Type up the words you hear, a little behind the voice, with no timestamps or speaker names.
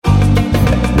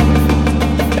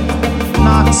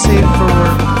Not safe for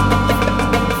work.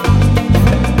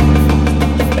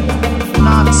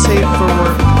 Not safe for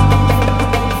work.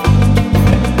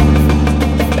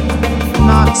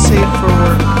 Not safe for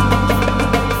work.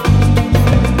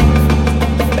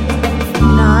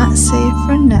 Not safe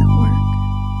for network.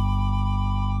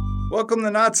 Welcome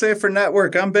to Not Safe for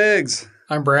Network. I'm Biggs.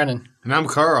 I'm Brandon. And I'm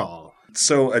Carl.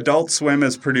 So Adult Swim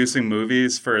is producing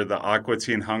movies for the Aqua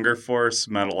Teen Hunger Force,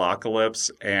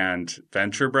 Metalocalypse, and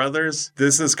Venture Brothers.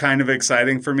 This is kind of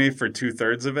exciting for me for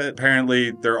 2/3 of it.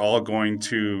 Apparently, they're all going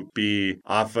to be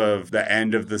off of the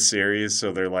end of the series,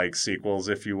 so they're like sequels,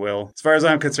 if you will. As far as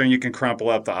I'm concerned, you can crumple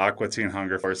up the Aqua Teen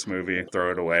Hunger Force movie,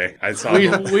 throw it away. I saw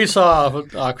we saw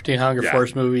the Aqua Teen Hunger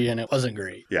Force movie, and it wasn't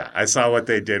great. Yeah, I saw what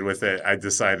they did with it. I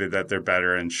decided that they're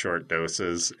better in short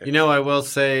doses. You know, I will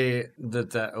say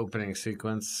that opening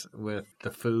sequence with the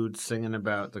food singing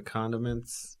about the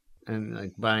condiments and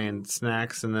like buying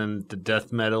snacks, and then the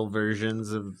death metal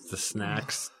versions of the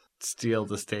snacks steal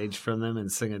the stage from them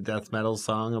and sing a death metal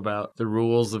song about the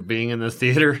rules of being in the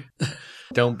theater.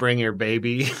 Don't bring your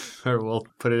baby or we'll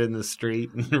put it in the street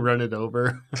and run it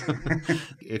over.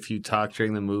 If you talk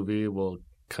during the movie, we'll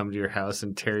come to your house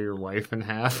and tear your wife in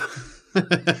half.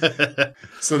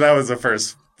 So that was the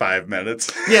first 5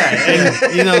 minutes. Yeah,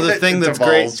 and you know, the thing that's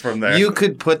great, from there. You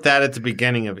could put that at the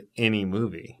beginning of any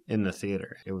movie in the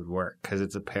theater. It would work because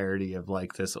it's a parody of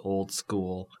like this old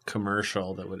school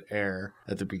commercial that would air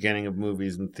at the beginning of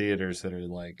movies in theaters that are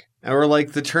like, or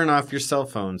like the turn off your cell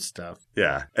phone stuff.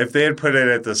 Yeah. If they had put it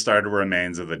at the start of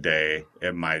Remains of the Day,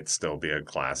 it might still be a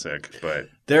classic, but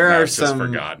there are it's just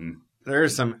forgotten. There are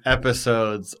some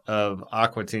episodes of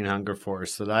Aqua Teen Hunger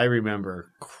Force that I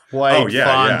remember quite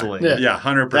fondly. Yeah,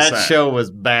 100%. That show was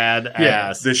badass.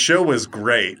 Yeah, the show was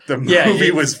great. The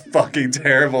movie was fucking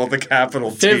terrible. The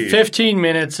capital T. 15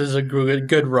 minutes is a good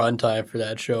runtime for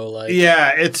that show. Like,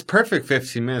 yeah, it's perfect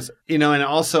 15 minutes. You know, and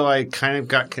also I kind of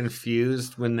got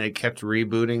confused when they kept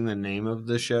rebooting the name of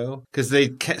the show because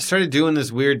they started doing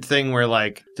this weird thing where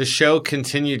like the show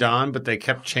continued on, but they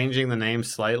kept changing the name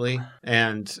slightly.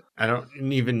 And I don't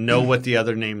even know what the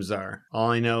other names are. All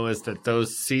I know is that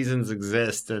those seasons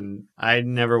exist, and I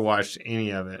never watched any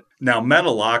of it. Now,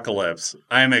 Metalocalypse,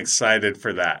 I'm excited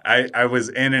for that. I was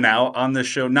in and out on the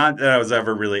show. Not that I was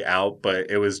ever really out, but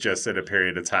it was just at a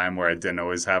period of time where I didn't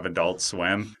always have Adult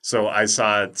Swim. So I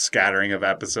saw a scattering of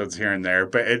episodes here and there,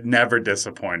 but it never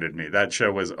disappointed me. That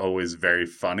show was always very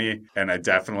funny, and I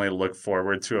definitely look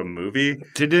forward to a movie.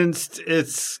 Didn't it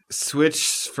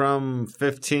switch from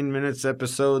 15 minutes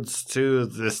episodes to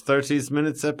this 30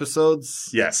 minutes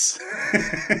episodes? Yes.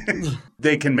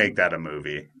 They can make that a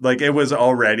movie. Like, it was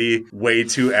already way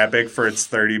too epic for its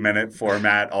 30-minute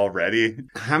format already.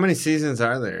 How many seasons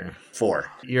are there? 4.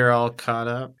 You're all caught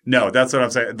up? No, that's what I'm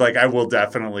saying. Like, I will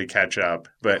definitely catch up,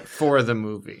 but... For the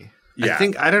movie. Yeah.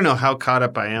 I don't know how caught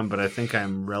up I am, but I think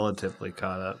I'm relatively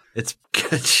caught up. It's a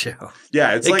good show.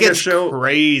 Yeah, it's like gets a show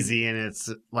crazy, and it's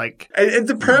like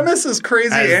the premise is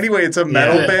crazy anyway. It's a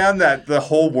metal band that the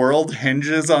whole world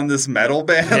hinges on this metal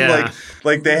band. Yeah.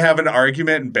 Like they have an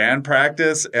argument in band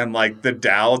practice, and like the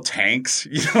Dow tanks.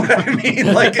 You know what I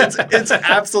mean? Like it's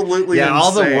absolutely insane.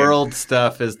 All the world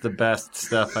stuff is the best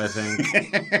stuff. I think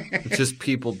it's just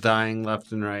people dying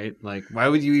left and right. Like, why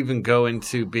would you even go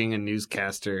into being a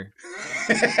newscaster?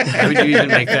 Why would you even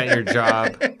make that your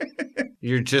job?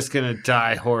 You're just going to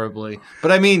die horribly.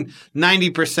 But I mean,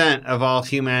 90% of all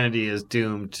humanity is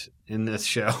doomed in this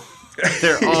show.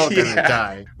 They're all going to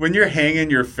die. When you're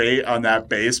hanging your fate on that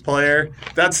bass player,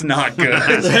 that's not good.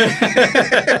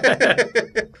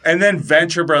 And then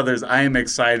Venture Brothers, I am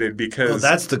excited because... Well,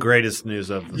 that's the greatest news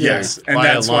of the Yes, and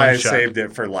that's why I saved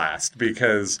it for last,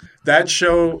 because that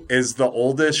show is the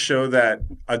oldest show that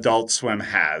Adult Swim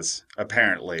has,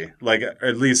 apparently. Like,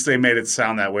 at least they made it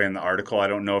sound that way in the article. I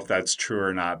don't know if that's true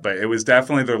or not, but it was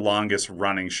definitely their longest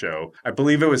running show. I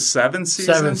believe it was 7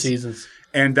 seasons. 7 seasons.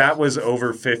 And that was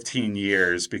over 15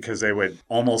 years because they would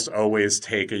almost always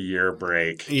take a year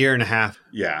break. A year and a half.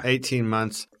 Yeah. 18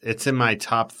 months. It's in my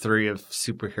top 3 of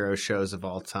superhero shows of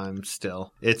all time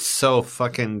still. It's so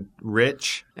fucking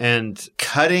rich and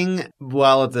cutting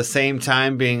while at the same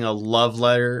time being a love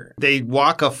letter. They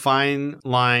walk a fine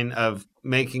line of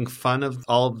making fun of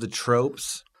all of the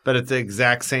tropes, but at the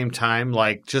exact same time,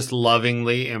 like, just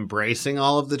lovingly embracing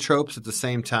all of the tropes at the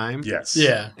same time. Yes.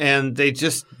 Yeah. And they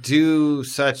just do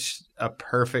such a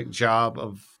perfect job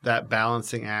of that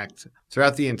balancing act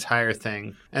throughout the entire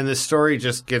thing. And the story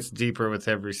just gets deeper with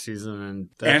every season, and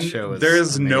that show is there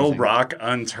is no amazing. rock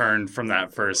unturned from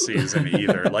that first season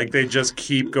either. Like, they just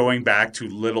keep going back to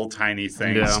little tiny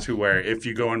things to where if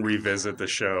you go and revisit the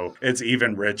show, it's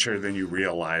even richer than you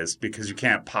realized because you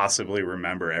can't possibly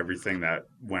remember everything that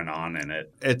went on in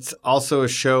it. It's also a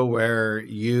show where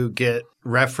you get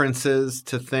references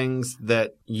to things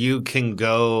that you can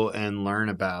go and learn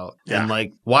about and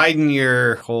like widen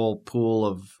your whole pool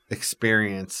of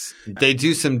experience. They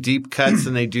do some deep cuts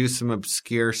and they do some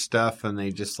obscure stuff, and they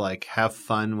just like have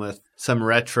fun with some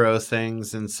retro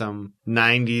things and some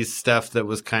 90s stuff that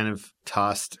was kind of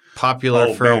tossed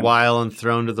popular for a while and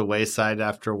thrown to the wayside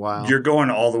after a while. You're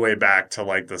going all the way back to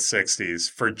like the 60s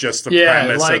for just the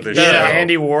premise of the show.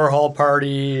 Andy Warhol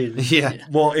party. Yeah.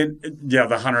 Well,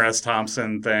 the Hunter S.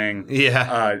 Thompson thing.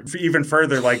 Yeah. Even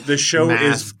further, like the show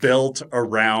is built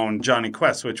around Johnny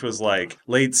Quest, which was like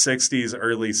late 60s,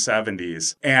 early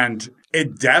 70s. And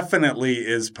it definitely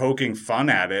is poking fun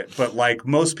at it, but like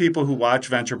most people who watch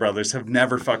Venture Brothers have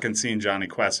never fucking seen Johnny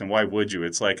Quest, and why would you?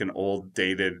 It's like an old,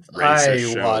 dated,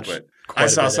 racist show, but I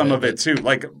saw some of it too.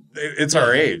 Like, it's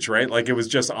our age, right? Like, it was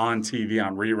just on TV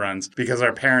on reruns because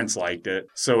our parents liked it.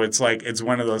 So it's like, it's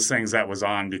one of those things that was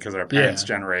on because our parents'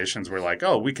 generations were like,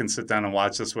 oh, we can sit down and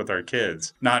watch this with our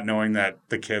kids, not knowing that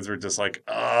the kids were just like,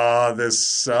 oh, this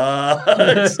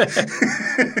sucks.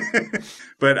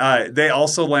 But they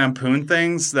also lampooned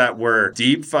things that were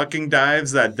deep fucking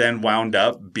dives that then wound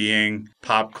up being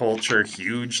pop culture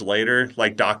huge later,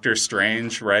 like Doctor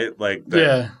Strange, right? Like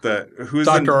who's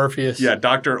Dr. Orpheus. Yeah,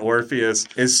 Dr. Orpheus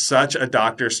is such a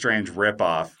Doctor Strange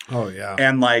ripoff. Oh, yeah.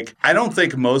 And like, I don't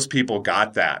think most people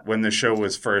got that when the show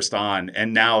was first on.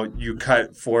 And now you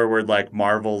cut forward, like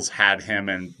Marvel's had him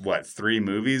in, 3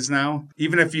 movies now?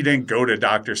 Even if you didn't go to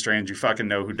Doctor Strange, you fucking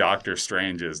know who Doctor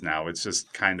Strange is now. It's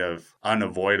just kind of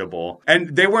unavoidable.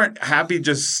 And they weren't happy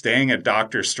just staying at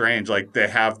Doctor Strange. Like, they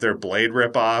have their Blade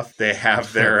ripoff. They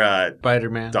have their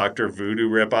Spider-Man. Dr. Voodoo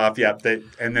ripoff. Yep.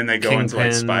 And then they go into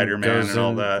like Spider-Man and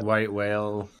all that. White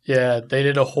Whale. Yeah, they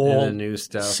did a whole new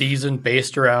stuff. Season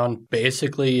based around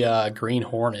basically Green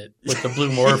Hornet with the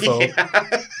Blue Morpho.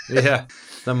 Yeah.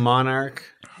 The Monarch.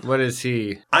 What is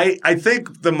he? I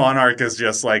think the Monarch is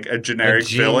just like a generic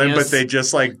villain, but they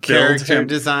just like build character him.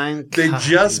 Design. They God,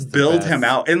 just build him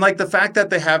out. And like the fact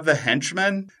that they have the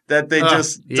henchmen that they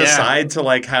just decide to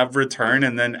like have return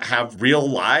and then have real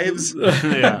lives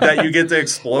that you get to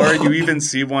explore. You even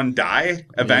see one die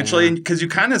eventually because you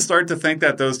kind of start to think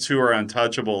that those two are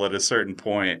untouchable at a certain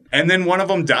point. And then one of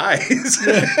them dies.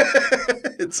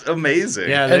 It's amazing.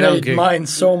 Yeah, they mine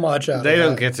so much out of They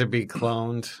don't that. get to be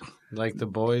cloned. Like the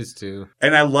boys do.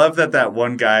 And I love that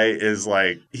one guy is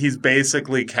like, he's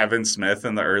basically Kevin Smith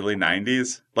in the early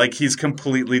 90s. Like, he's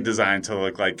completely designed to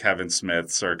look like Kevin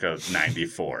Smith circa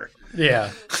 94.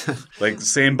 Yeah. Like,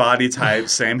 same body type,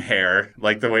 same hair.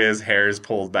 Like, the way his hair is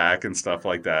pulled back and stuff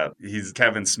like that. He's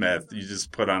Kevin Smith. You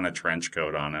just put on a trench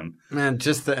coat on him. Man,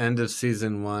 just the end of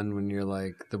season 1 when you're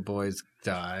like, the boys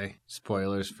die.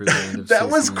 Spoilers for the end of that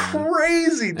season was 1.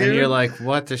 crazy, dude. And you're like,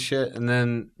 what the shit? And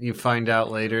then you find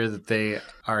out later that they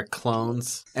are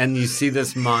clones. And you see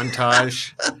this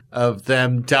montage of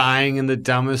them dying in the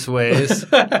dumbest ways.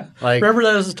 Like, remember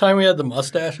that was the time we had the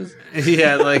mustaches?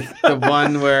 Yeah, like the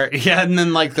one where, and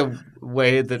then like the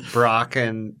way that Brock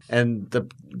and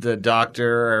the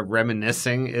doctor are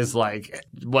reminiscing is like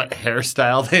what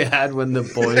hairstyle they had when the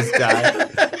boys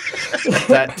died.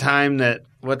 That time that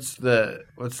what's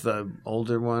the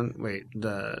older one? Wait,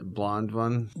 the blonde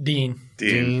one? Dean.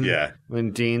 Yeah.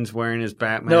 When Dean's wearing his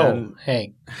Batman. No,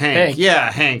 Hank.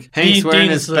 Yeah, Hank. Hank's wearing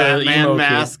Dean's his Batman emo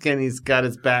mask and he's got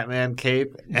his Batman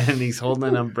cape and he's holding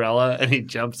an umbrella and he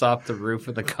jumps off the roof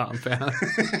of the compound.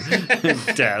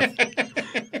 Death.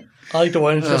 I like the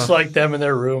one that's just like them in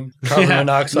their room. Carbon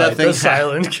monoxide. nothing The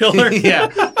silent killer.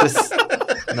 Yeah.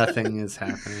 Nothing is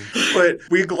happening. But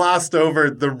we glossed over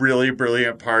the really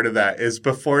brilliant part of that is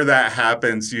before that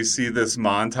happens, you see this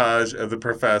montage of the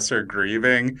professor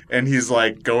grieving and he's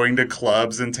like going to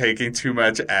clubs and taking too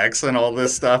much X and all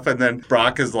this stuff. And then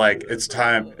Brock is like, it's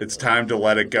time to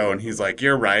let it go. And he's like,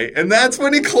 you're right. And that's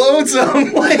when he clones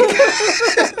him. Like,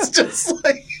 it's just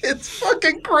like, it's fucking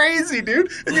fucking crazy,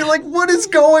 dude. And you're like, what is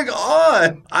going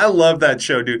on? I love that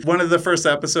show, dude. One of the first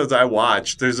episodes I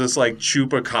watched, there's this like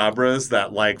chupacabras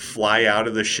that like fly out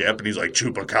of the ship, and he's like,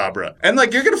 chupacabra. And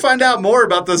like, you're going to find out more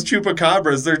about those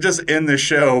chupacabras. They're just in the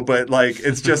show, but like,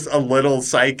 it's just a little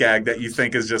sight gag that you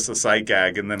think is just a sight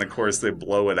gag. And then, of course, they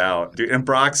blow it out. Dude, and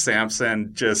Brock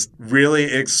Sampson just really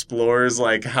explores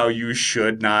like how you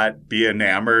should not be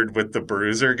enamored with the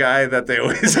bruiser guy that they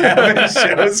always have in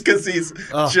shows, because he's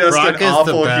just Brock an is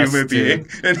awful the best, human being.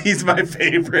 dude. And he's my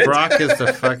favorite. Brock is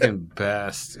the fucking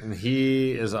best, and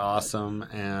he is awesome.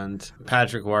 And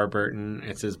Patrick Warburton,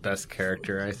 it's his best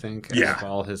character, I think, Yeah. of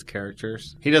all his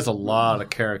characters. He does a lot of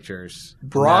characters.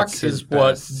 Brock That's his is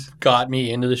what best. got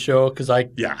me into the show because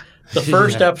Yeah. the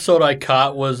first Yeah. episode I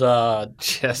caught was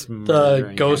Just the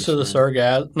murdering Ghost of the henchmen.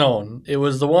 Sargasso. No, it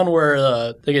was the one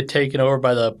where they get taken over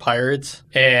by the pirates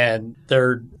and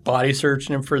they're body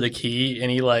searching him for the key, and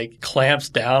he like clamps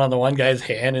down on the one guy's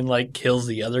hand and like kills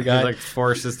the other guy. He like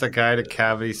forces the guy to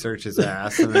cavity search his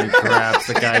ass, and then he grabs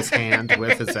the guy's hand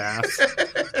with his ass,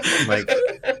 like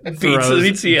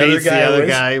beats the other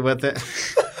guy with it.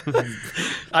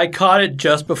 I caught it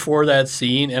just before that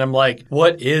scene, and I'm like,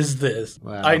 "What is this?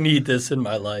 Wow. I need this in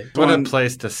my life." What a One-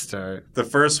 place to start. The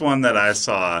first one that I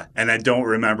saw, and I don't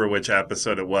remember which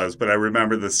episode it was, but I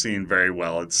remember the scene very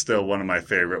well. It's still one of my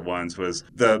favorite ones, was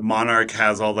the Monarch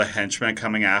has all the henchmen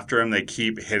coming after him. They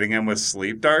keep hitting him with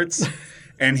sleep darts.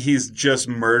 And he's just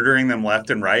murdering them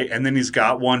left and right. And then he's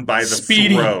got one by the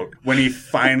Speedy. throat when he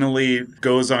finally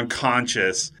goes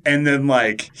unconscious. And then,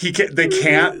 like, they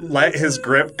can't let his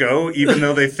grip go, even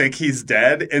though they think he's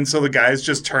dead. And so the guy's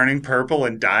just turning purple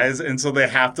and dies. And so they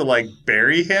have to, like,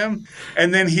 bury him.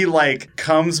 And then he, like,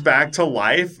 comes back to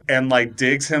life and, like,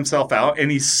 digs himself out. And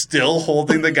he's still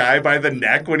holding the guy by the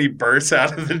neck when he bursts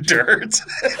out of the dirt.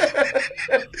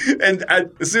 And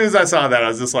as soon as I saw that, I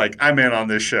was just like, I'm in on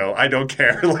this show. I don't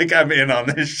care. Like, I'm in on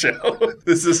this show.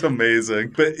 This is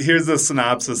amazing. But here's the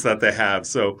synopsis that they have.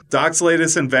 So, Doc's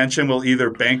latest invention will either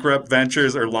bankrupt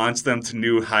ventures or launch them to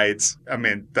new heights. I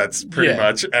mean, that's pretty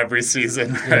much every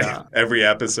season, right? Yeah. Every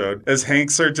episode. As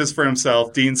Hank searches for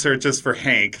himself, Dean searches for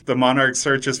Hank, the Monarch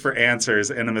searches for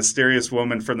answers, and a mysterious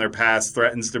woman from their past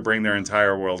threatens to bring their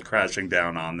entire world crashing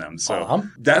down on them. So,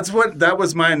 that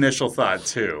was my initial thought,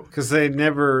 too. Because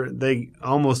they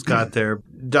almost got there.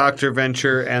 Dr.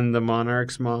 Venture and the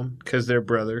Monarch's mom, because they're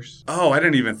brothers. Oh, I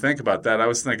didn't even think about that. I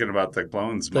was thinking about the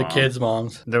clone's The mom. kids'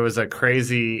 moms. There was a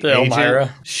crazy The agent.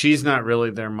 Elmira. She's not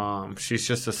really their mom. She's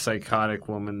just a psychotic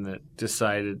woman that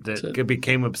decided that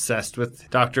became obsessed with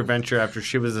Dr. Venture after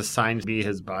she was assigned to be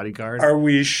his bodyguard. Are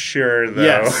we sure, though?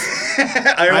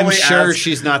 Yes. I'm I'm sure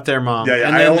she's not their mom. Yeah,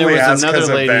 And I then there only was ask another because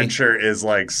lady. Adventure is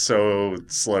like so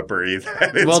slippery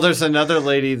that it's... Well, there's another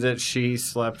lady that she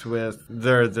slept with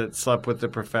there that slept with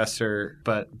the professor,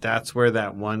 but that's where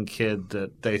that one kid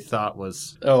that they thought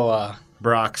was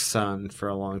Brock's son for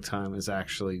a long time is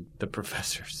actually the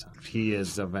professor's son. He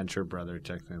is a Venture brother,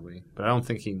 technically. But I don't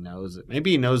think he knows it.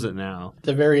 Maybe he knows it now. At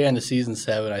the very end of season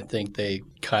 7, I think they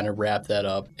kind of wrap that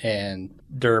up, and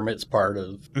Dermot's part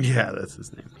of. Yeah, that's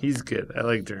his name. He's good. I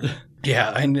like Dermot.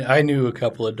 Yeah, I knew a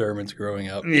couple of Dermots growing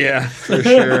up. Yeah, for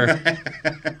sure.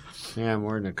 Yeah,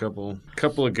 more than a couple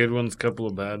of good ones, couple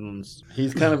of bad ones.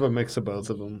 He's kind of a mix of both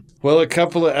of them. Well, a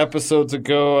couple of episodes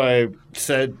ago, I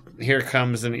said, here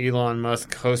comes an Elon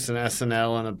Musk hosting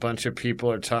SNL, and a bunch of people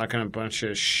are talking a bunch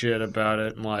of shit about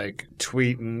it and, like,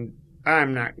 tweeting,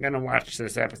 I'm not going to watch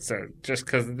this episode just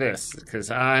because of this,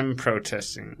 because I'm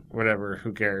protesting. Whatever,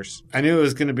 who cares? I knew it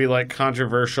was going to be, like,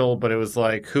 controversial, but it was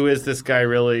like, who is this guy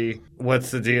really?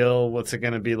 What's the deal? What's it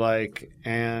going to be like?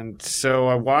 And so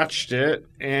I watched it,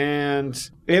 and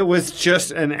it was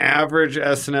just an average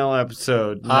SNL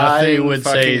episode. I Nothing would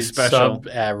fucking say special.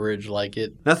 sub-average, like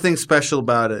it. Nothing special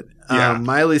about it. Yeah.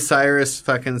 Miley Cyrus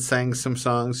fucking sang some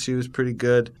songs. She was pretty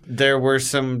good. There were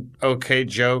some okay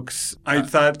jokes. I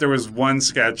thought there was one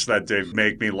sketch that did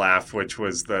make me laugh, which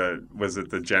was was it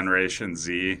the Generation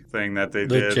Z thing that they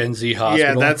The did? Gen Z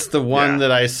hospital. Yeah, that's the one Yeah.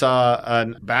 that I saw a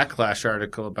Backlash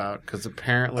article about, because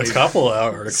apparently... a couple of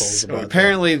articles about that.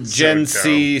 Apparently, Gen dumb.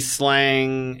 Z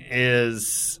slang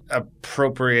is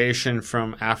appropriation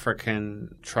from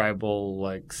African tribal,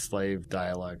 like, slave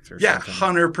dialect or Yeah,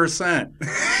 something.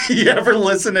 100%. You ever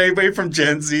listen to anybody from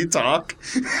Gen Z talk?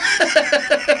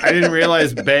 I didn't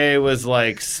realize Bay was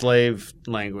like slave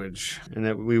language and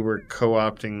that we were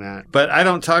co-opting that. But I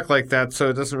don't talk like that, so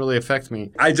it doesn't really affect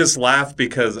me. I just laugh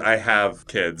because I have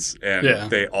kids and Yeah.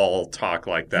 they all talk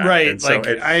like that. Right. And so Like,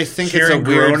 I think think it's a hearing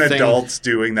weird grown thing. adults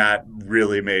doing that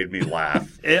really made me laugh.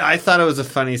 I thought it was a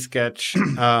funny sketch.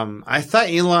 I thought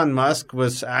Elon Musk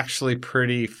was actually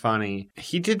pretty funny.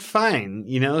 He did fine.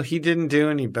 You know, he didn't do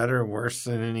any better or worse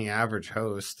than any average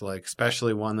host, like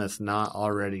especially one that's not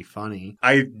already funny.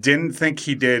 I didn't think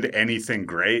he did anything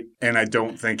great, and I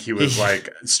don't think he was like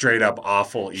straight up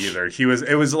awful either.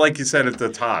 It was like you said at the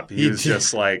top. He was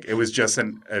just like, it was just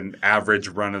an average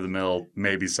run of the mill,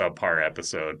 maybe subpar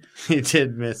episode. He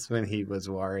did miss when he was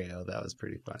Wario. That was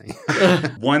pretty funny.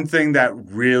 One thing that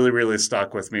really, really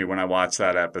stuck with me when I watched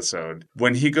that episode,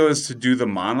 when he goes to do the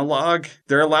monologue,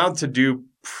 they're allowed to do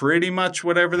pretty much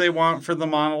whatever they want for the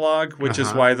monologue, which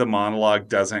is why the monologue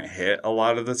doesn't hit a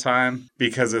lot of the time,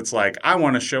 because it's like, I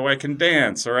want to show I can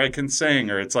dance or I can sing,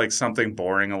 or it's like something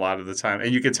boring a lot of the time.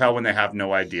 And you can tell when they have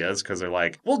no ideas because they're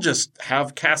like, we'll just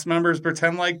have cast members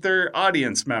pretend like they're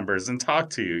audience members and talk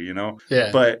to you, you know?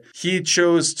 Yeah. But he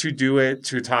chose to do it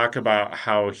to talk about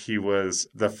how he was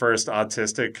the first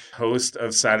autistic host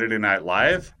of Saturday Night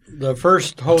Live. The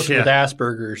first host Yeah. with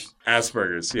Asperger's.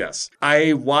 Asperger's, yes.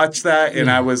 I watched that and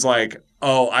I was like,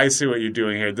 oh, I see what you're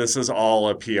doing here. This is all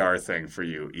a PR thing for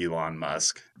you, Elon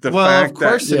Musk. Well, of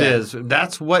course it Yeah. is.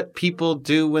 That's what people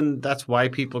do that's why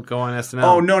people go on SNL.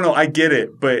 Oh, no, I get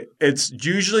it. But it's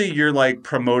usually you're like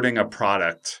promoting a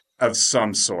product of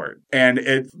some sort. And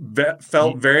it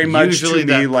felt very much Usually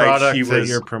to me that like product he that was...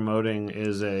 you're promoting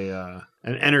is an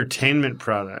entertainment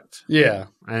product. Yeah.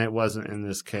 And it wasn't in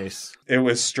this case. It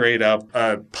was straight up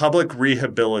a public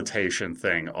rehabilitation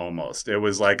thing almost. It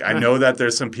was like, I know that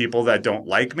there's some people that don't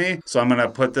like me, so I'm going to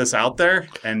put this out there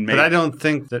and make... But I don't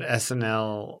think that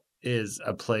SNL is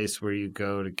a place where you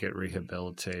go to get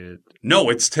rehabilitated. No,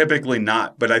 it's typically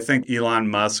not. But I think Elon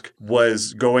Musk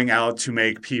was going out to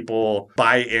make people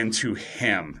buy into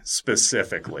him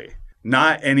specifically.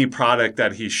 Not any product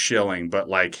that he's shilling, but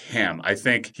like him. I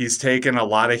think he's taken a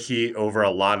lot of heat over a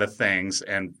lot of things,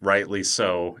 and rightly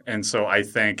so. And so I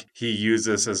think he used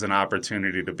this as an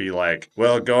opportunity to be like,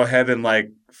 well, go ahead and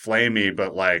like flame me,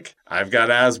 but like I've got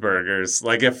Asperger's.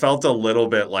 Like it felt a little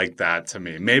bit like that to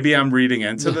me. Maybe I'm reading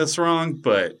into this wrong,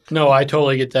 but No, I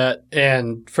totally get that.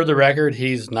 And for the record,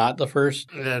 he's not the first.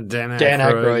 Dan Dan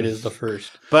Aykroyd is the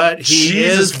first. But he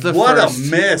Jesus, is the what first.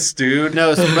 a miss, dude.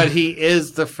 No, but he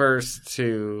is the first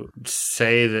to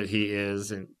say that he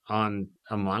is on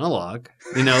a monologue,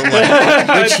 you know,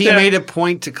 like, which he made a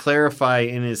point to clarify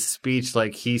in his speech.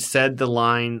 Like he said the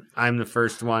line, I'm the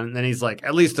first one. And then he's like,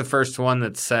 at least the first one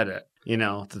that said it, you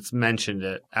know, that's mentioned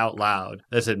it out loud,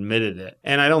 that's admitted it.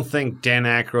 And I don't think Dan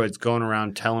Aykroyd's going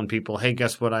around telling people, hey,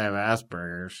 guess what? I have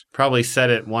Asperger's. Probably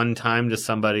said it one time to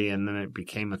somebody and then it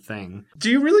became a thing. Do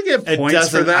you really get It points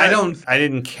for doesn't, that? I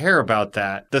didn't care about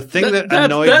that. The thing that That's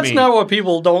annoyed me. not what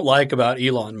people don't like about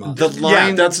Elon Musk. The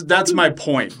line, Yeah, that's my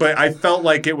point. But I felt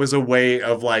like it was a way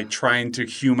of like trying to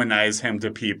humanize him to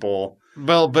people.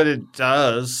 well, but it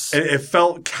does. It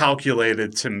felt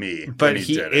calculated to me. But when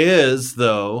he did it. is,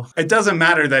 though. It doesn't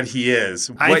matter that he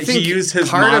is. I What he think used his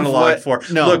part of monologue what-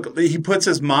 for. no. Look, he puts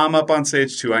his mom up on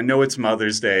stage too. I know it's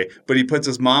Mother's Day, but he puts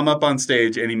his mom up on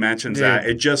stage and he mentions Dude. that.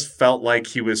 It just felt like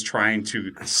he was trying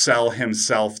to sell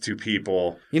himself to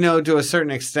people. You know, to a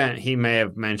certain extent, he may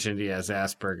have mentioned he has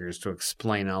Asperger's to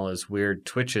explain all his weird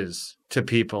twitches to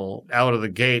people out of the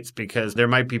gates, because there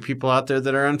might be people out there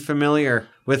that are unfamiliar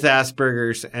with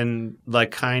Asperger's and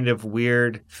like kind of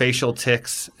weird facial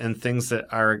tics and things that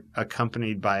are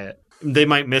accompanied by it. They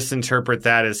might misinterpret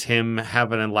that as him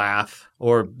having a laugh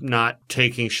or not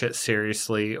taking shit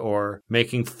seriously or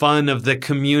making fun of the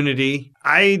community.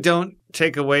 I don't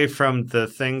take away from the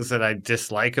things that I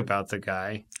dislike about the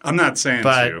guy. I'm not saying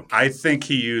But to. I think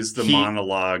he used the he-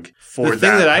 monologue for The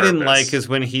thing that I didn't purpose. like is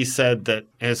when he said that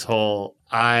his whole,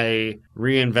 I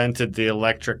reinvented the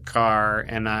electric car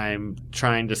and I'm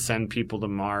trying to send people to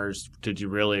Mars. Did you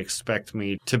really expect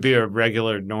me to be a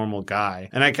regular, normal guy?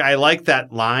 And I like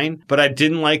that line, but I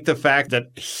didn't like the fact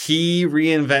that he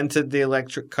reinvented the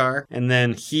electric car and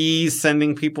then he's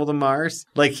sending people to Mars.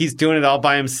 Like he's doing it all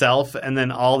by himself and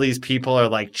then all these people are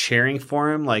like cheering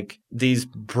for him. Like these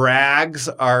brags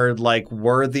are like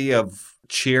worthy of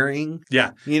cheering.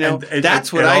 Yeah. You know, And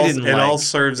that's what it I all- didn't It like. all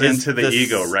serves is into the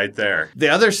ego right there. The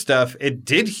other stuff, it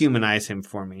did humanize him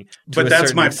for me. But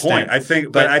that's my point. I think,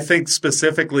 But but I think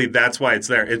specifically that's why it's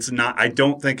there. It's not. I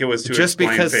don't think it was to just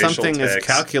explain because facial something is tics.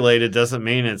 calculated doesn't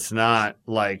mean it's not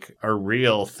like a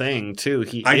real thing, too.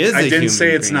 He I is a didn't human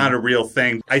say it's being. not a real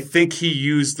thing. I think he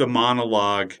used the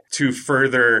monologue to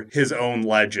further his own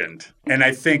legend. And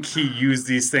I think he used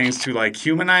these things to like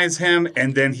humanize him,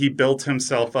 and then he built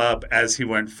himself up as he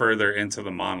went further into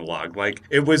the monologue. Like,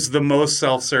 it was the most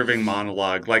self-serving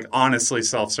monologue, like honestly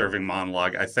self-serving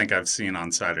monologue I think I've seen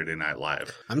on Saturday Night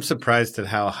Live. I'm surprised at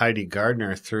how Heidi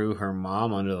Gardner threw her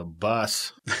mom under the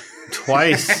bus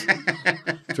twice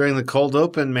during the cold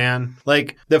open, man.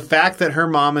 Like, the fact that her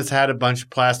mom has had a bunch of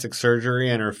plastic surgery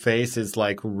and her face is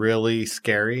like really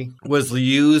scary was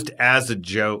used as a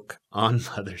joke on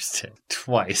Mother's Day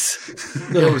twice.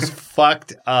 It was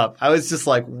fucked up. I was just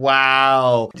like,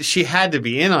 wow. She had to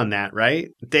be in on that,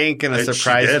 right? They ain't gonna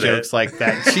surprise jokes like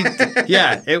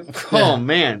that. Oh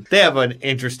man. They have an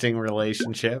interesting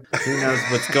relationship. Who knows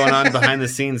what's going on behind the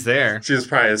scenes there? She was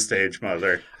probably a stage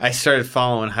mother. I started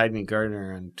following Heidi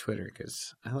Gardner on Twitter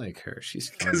because I like her. She's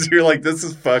funny. Because you're like, this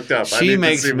is fucked up. She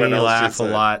makes me laugh a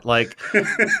lot. Like,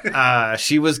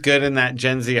 she was good in that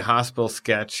Gen Z hospital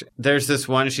sketch. There's this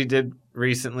one she did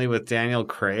recently with Daniel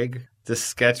Craig. This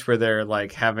sketch where they're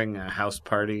like having a house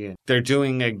party and they're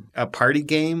doing a party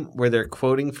game where they're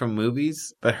quoting from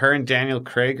movies. But her and Daniel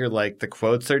Craig are like, the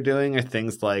quotes they're doing are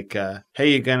things like,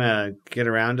 hey, you gonna get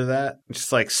around to that?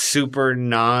 Just like super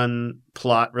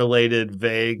non-plot related,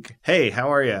 vague. Hey,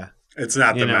 how are you? It's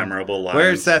not the memorable line.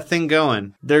 Where's that thing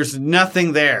going? There's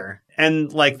nothing there.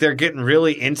 And like they're getting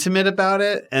really intimate about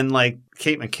it. And like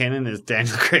Kate McKinnon is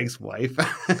Daniel Craig's wife.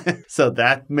 So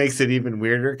that makes it even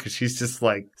weirder because she's just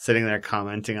like sitting there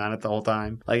commenting on it the whole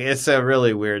time. Like, it's a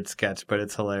really weird sketch, but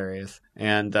it's hilarious.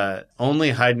 And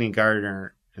only Heidi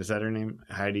Gardner, is that her name?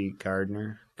 Heidi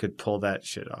Gardner could pull that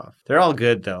shit off. They're all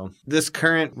good though. This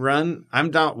current run, I'm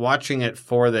not watching it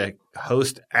for the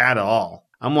host at all.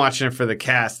 I'm watching it for the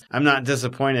cast. I'm not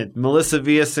disappointed. Melissa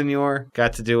Villaseñor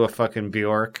got to do a fucking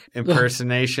Bjork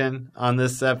impersonation on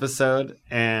this episode.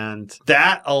 And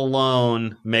that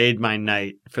alone made my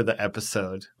night for the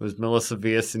episode. It was Melissa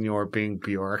Villaseñor being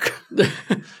Bjork.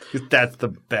 That's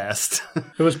the best.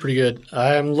 It was pretty good.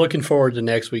 I'm looking forward to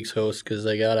next week's host because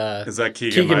they got Is that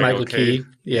Keegan-Michael Key?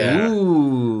 Yeah.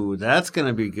 Ooh, that's going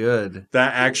to be good.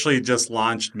 That actually just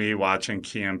launched me watching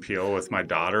Key and Peele with my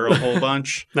daughter a whole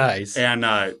bunch. Nice.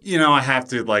 And, I have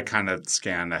to like kind of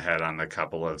scan ahead on a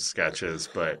couple of sketches,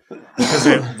 but because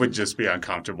it would just be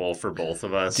uncomfortable for both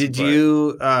of us. Did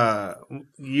you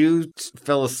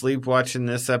fell asleep watching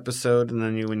this episode, and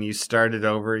then when you started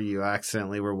over, you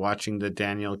accidentally were watching the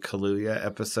Daniel Kaluuya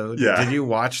episode? Yeah. Did you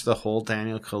watch the whole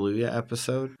Daniel Kaluuya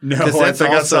episode? No, I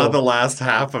think I saw the last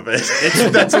half of it.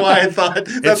 That's why I thought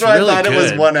it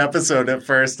was one episode at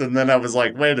first, and then I was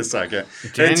like, wait a second.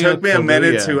 It took me a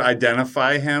minute to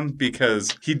identify him because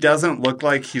he doesn't look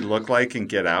like he looked like in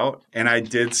Get Out. And I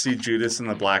did see Judas and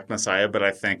the Black Messiah, but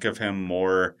I think of him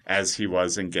more as he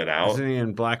was in Get Out. Isn't he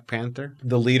in Black Panther?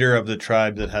 The leader of the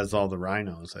tribe that has all the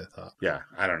rhinos, I thought. Yeah,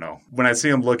 I don't know. When I see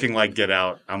him looking like Get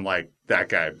Out, I'm like, that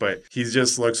guy. But he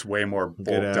just looks way more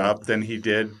bulked up than he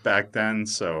did back then.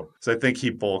 So I think he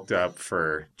bulked up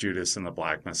for Judas and the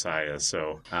Black Messiah.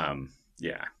 So,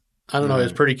 yeah. I don't know. It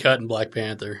was pretty cut in Black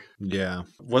Panther. Yeah.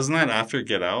 Wasn't that after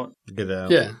Get Out? Get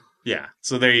Out. Yeah. Yeah.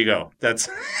 So there you go. That's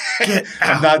Get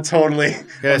out. I'm not totally. You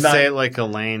gotta say it like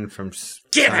Elaine from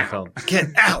Seinfeld. Get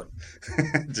out.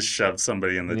 Just shove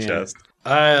somebody in the chest.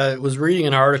 I was reading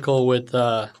an article with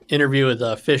interview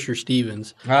with Fisher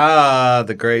Stevens. Ah,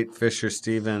 the great Fisher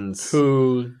Stevens.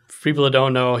 Who, for people that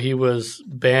don't know, he was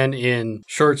Ben in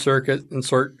Short Circuit and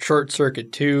Short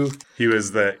Circuit 2. He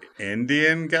was the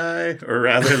Indian guy, or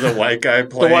rather the white guy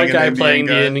playing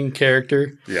the Indian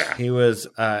character. Yeah. He was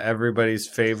everybody's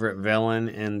favorite villain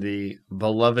in the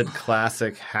beloved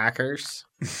classic Hackers.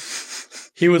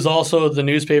 He was also the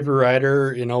newspaper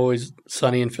writer in Always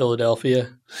Sunny in Philadelphia.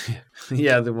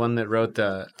 Yeah, the one that wrote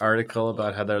the article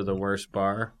about how they're the worst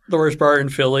bar. The worst bar in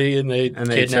Philly, and they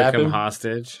took him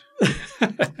hostage.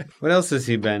 What else has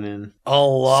he been in? A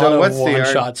lot of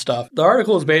one-shot stuff. The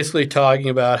article is basically talking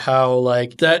about how,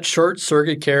 like, that Short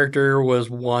Circuit character was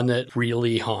one that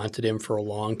really haunted him for a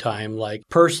long time. Like,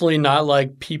 personally, not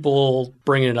like people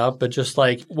bringing it up, but just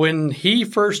like when he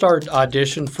first started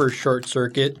auditioned for Short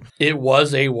Circuit, it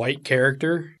was a white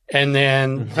character. And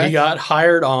then he got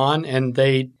hired on, and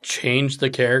they changed the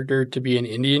character to be an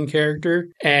Indian character.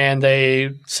 And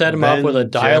they set him up with a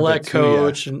dialect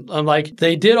coach. And like,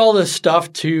 they did all this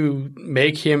stuff to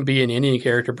make him be an Indian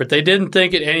character, but they didn't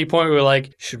think at any point we were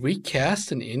like, should we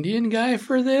cast an Indian guy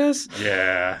for this?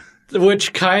 Yeah.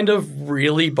 Which kind of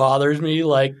really bothers me.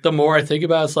 Like, the more I think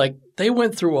about it, it's like, they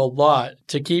went through a lot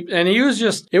to keep, and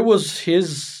it was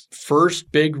his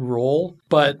first big role,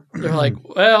 but they're like,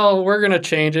 well, we're going to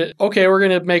change it. Okay, we're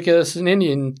going to make this an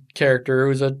Indian character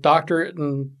who's a doctorate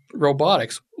in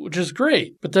robotics, which is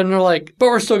great. But then they're like, but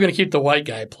we're still going to keep the white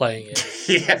guy playing it.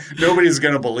 Yeah, nobody's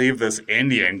going to believe this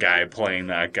Indian guy playing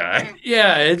that guy.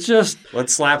 Yeah, it's just...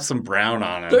 Let's slap some brown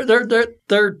on him.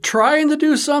 They're trying to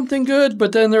do something good,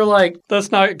 but then they're like,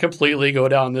 let's not completely go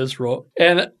down this road.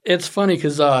 And it's funny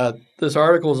because this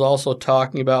article is also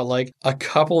talking about like a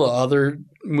couple of other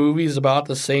movies about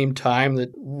the same time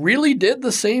that really did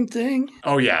the same thing.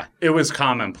 Oh, yeah. It was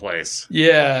commonplace.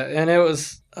 Yeah, and it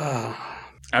was...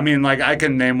 I mean, like, I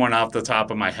can name one off the top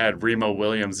of my head. Remo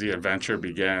Williams' The Adventure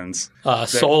Begins.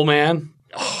 Soul Man.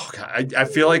 Oh, God. I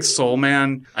feel like Soul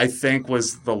Man, I think,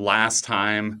 was the last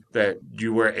time that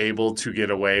you were able to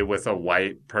get away with a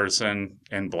white person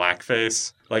in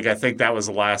blackface. Like, I think that was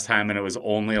the last time, and it was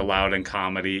only allowed in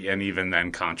comedy, and even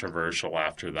then controversial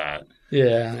after that.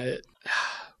 Yeah.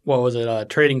 What was it?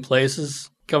 Trading Places?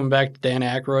 Coming back to Dan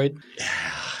Aykroyd? Yeah.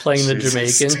 Playing Jesus,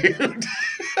 the Jamaican. Dude.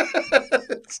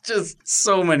 It's just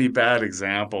so many bad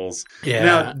examples.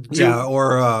 Yeah. Now,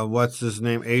 or what's his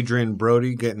name? Adrian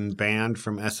Brody getting banned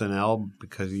from SNL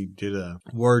because he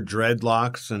wore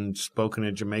dreadlocks and spoke in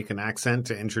a Jamaican accent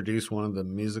to introduce one of the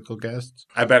musical guests.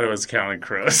 I bet it was Counting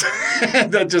Crows.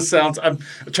 That just sounds... I'm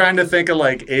trying to think of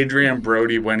like Adrian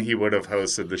Brody when he would have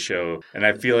hosted the show, and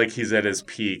I feel like he's at his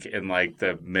peak in like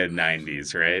the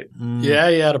mid-90s, right? Yeah,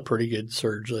 he had a pretty good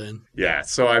surge then. Yeah,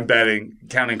 so I'm betting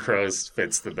Counting Crows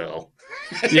fits the bill.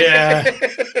 Yeah.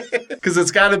 Because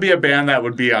it's got to be a band that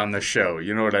would be on the show.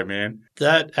 You know what I mean?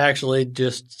 That actually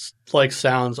just like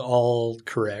sounds all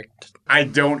correct. I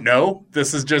don't know.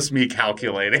 This is just me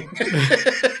calculating.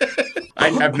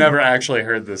 I've never actually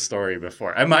heard this story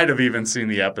before. I might have even seen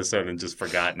the episode and just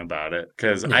forgotten about it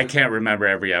because I can't remember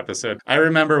every episode. I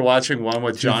remember watching one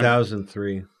with John.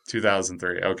 2003.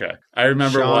 2003. Okay. I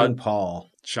remember Sean Paul.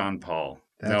 Sean Paul.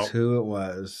 That's who it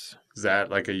was. Is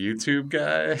that like a YouTube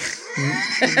guy?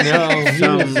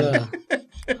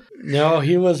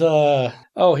 He was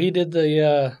he did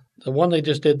the one they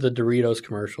just did the Doritos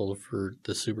commercial for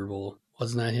the Super Bowl.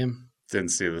 Wasn't that him? Didn't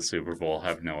see the Super Bowl.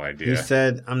 Have no idea. He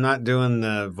said, I'm not doing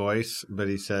the voice, but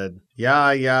he said,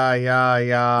 yeah,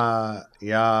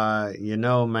 you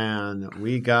know, man,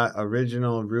 we got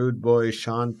original rude boy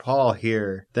Sean Paul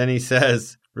here. Then he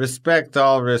says, respect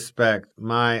all respect,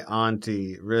 my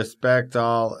auntie. Respect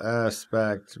all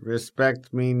aspect.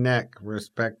 Respect me neck.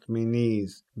 Respect me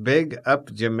knees. Big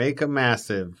up Jamaica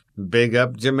Massive. Big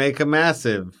up Jamaica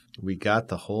Massive. We got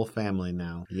the whole family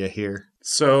now. You hear?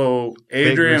 So,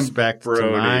 Adrian Big respect Brody.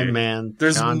 to my man,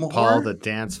 There's Sean more? Paul, the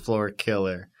dance floor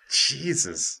killer.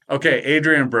 Jesus. Okay,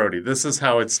 Adrian Brody. This is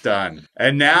how it's done.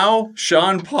 And now,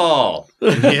 Sean Paul.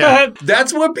 Yeah.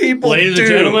 That's what people Ladies do. and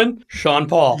gentlemen, Sean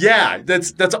Paul. Yeah,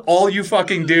 that's all you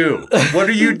fucking do. What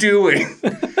are you doing?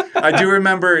 I do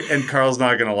remember, and Carl's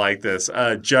not going to like this,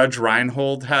 Judge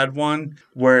Reinhold had one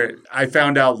where I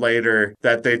found out later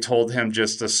that they told him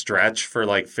just to stretch for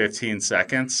like 15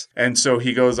 seconds. And so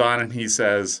he goes on and he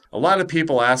says, a lot of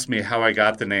people ask me how I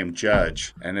got the name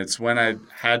Judge. And it's when I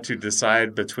had to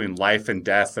decide between life and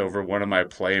death over one of my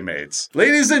playmates.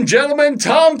 Ladies and gentlemen,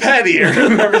 Tom Petty, or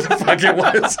whoever the fuck it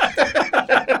was.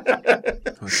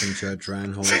 Fucking Judge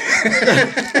Reinhold.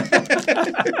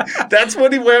 That's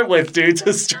what he went with, dude,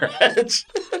 to stretch.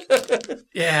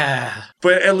 Yeah.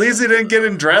 But at least he didn't get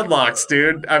in dreadlocks,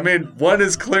 dude. I mean, one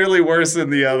is clearly worse than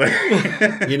the other.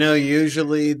 You know,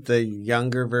 usually the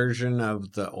younger version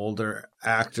of the older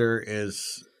actor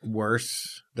is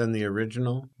worse than the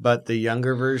original. But the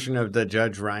younger version of the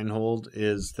Judge Reinhold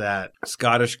is that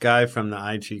Scottish guy from the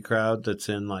IT Crowd that's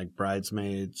in like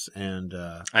Bridesmaids and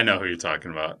I know who you're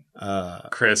talking about.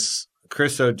 Chris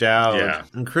O'Dowd. Yeah.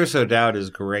 And Chris O'Dowd is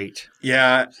great.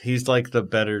 Yeah. He's like the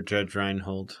better Judge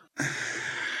Reinhold.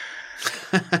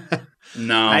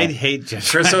 No. I'd hate Judge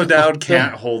Chris Reinhold. O'Dowd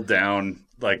can't hold down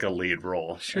like a lead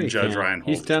role. Sure and he Judge can. Reinhold.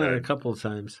 He's done it did. a couple of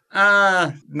times.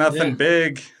 Nothing Yeah.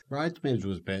 big. Bridesmaids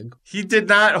was big. He did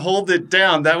not hold it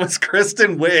down. That was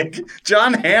Kristen Wiig.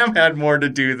 John Hamm had more to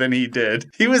do than he did.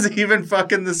 He was even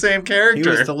fucking the same He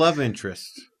character. was the love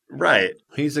interest. Right.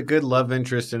 He's a good love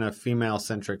interest in a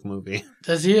female-centric movie.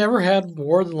 Does he ever had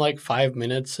more than like 5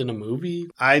 minutes in a movie?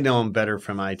 I know him better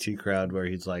from IT Crowd, where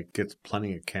he's like gets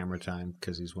plenty of camera time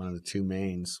because he's one of the two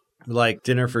mains. Like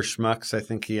Dinner for Schmucks, I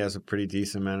think he has a pretty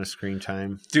decent amount of screen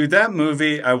time. Dude, that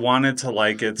movie, I wanted to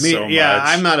like it so much. Yeah,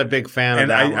 I'm not a big fan of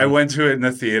And that one. I went to it in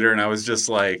the theater and I was just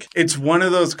like, it's one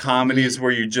of those comedies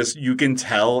where you can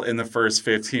tell in the first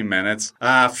 15 minutes,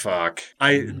 fuck.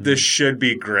 This should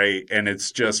be great. And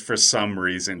it's just for some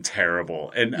reason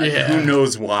terrible. And who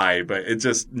knows why, but it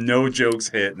just, no jokes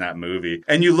hit in that movie.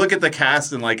 And you look at the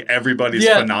cast and like everybody's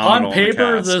phenomenal. On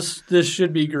paper, in the cast. this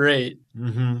should be great.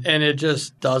 and it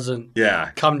just doesn't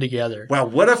Yeah. come together. Wow,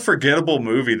 what a forgettable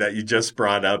movie that you just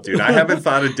brought up, dude. I haven't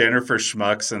thought of Dinner for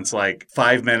Schmucks since like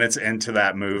 5 minutes into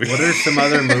that movie. What are some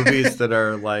other movies that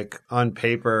are like on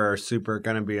paper are super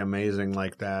going to be amazing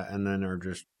like that and then are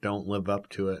just don't live up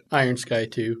to it? Iron Sky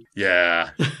 2.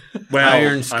 Yeah. Well,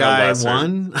 Iron Sky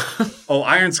 1? Oh,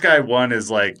 Iron Sky 1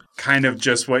 is like kind of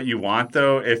just what you want,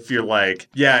 though. If you're like,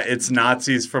 yeah, it's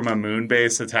Nazis from a moon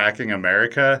base attacking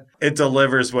America, it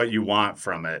delivers what you want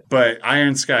from it. But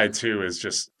Iron Sky 2 is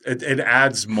just, it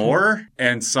adds more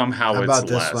and somehow How it's about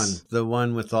this less. one? The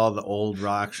one with all the old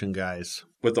action guys.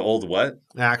 With the old what?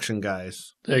 Action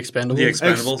guys. The Expendables? The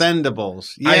Expendables?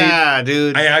 Expendables. Yeah,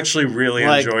 dude. I actually really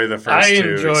Like, enjoy the first I two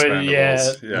enjoyed it,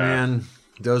 Expendables. Yeah. Man,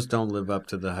 those don't live up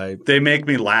to the hype. They make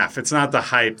me laugh. It's not the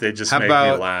hype. They just How make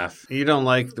about- me laugh. You don't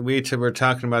like, we were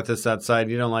talking about this outside,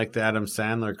 you don't like the Adam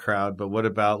Sandler crowd, but what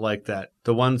about like that?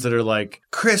 The ones that are like,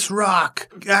 Chris Rock,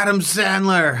 Adam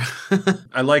Sandler.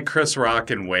 I like Chris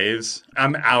Rock in waves.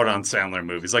 I'm out on Sandler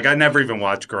movies. Like, I never even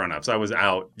watched Grown Ups. I was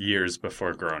out years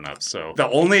before Grown Ups. So the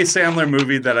only Sandler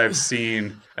movie that I've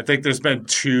seen, I think there's been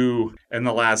 2 in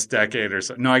the last decade or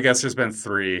so. No, I guess there's been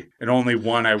 3. And only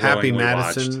one I Happy willingly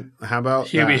Madison. How about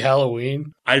Hubie that?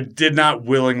 Halloween. I did not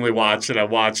willingly watch it. I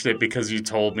watched it because you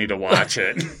told me to watch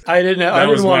it. I didn't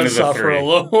was want one to of the suffer 3.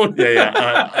 alone.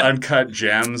 Yeah. Uncut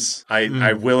Gems.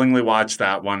 I willingly watched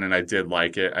that one, and I did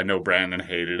like it. I know Brandon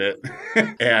hated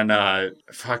it. And,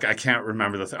 fuck, I can't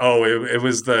remember it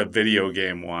was the video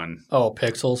game one. Oh,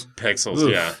 Pixels. Pixels,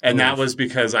 Oof. yeah. And that was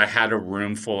because I had a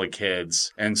room full of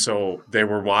kids. And so they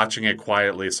were watching it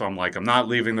quietly. So I'm like, I'm not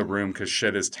leaving the room because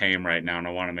shit is tame right now. And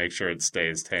I want to make sure it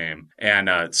stays tame. And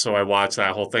so I watched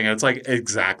that whole thing. And it's like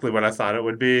exactly what I thought it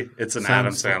would be. It's an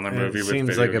Adam Sandler movie It with seems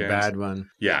video like games. a bad one.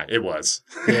 Yeah, it was.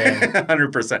 Yeah.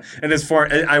 100%.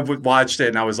 And I watched it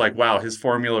and I was like, wow, his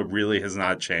formula really has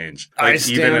not changed. I Like,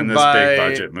 even in stand this by- big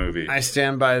budget movie. I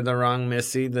stand by The Wrong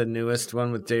Missy, the newest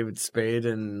one with David Spade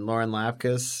and Lauren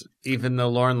Lapkus. Even though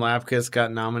Lauren Lapkus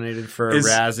got nominated for a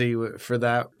Razzie for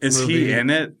that Is movie. he in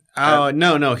it? Oh,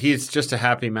 no, he's just a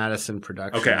Happy Madison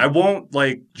production. Okay, I won't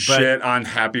shit on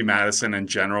Happy Madison in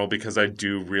general because I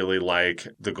do really like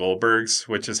The Goldbergs,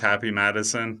 which is Happy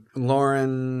Madison.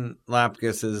 Lauren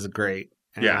Lapkus is great.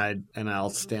 And Yeah. I'll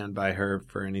stand by her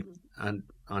for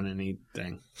on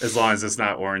anything. As long as it's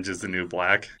not Orange is the New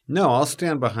Black. No, I'll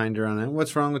stand behind her on it.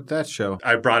 What's wrong with that show?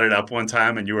 I brought it up one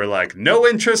time and you were like, no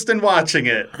interest in watching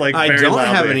it. Like, I very don't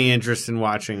loudly. have any interest in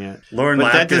watching it. Lauren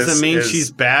But that Lapkus doesn't mean is-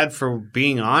 she's bad for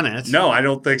being on it. No, I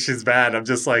don't think she's bad. I'm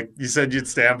just like, you said you'd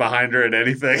stand behind her in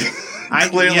anything.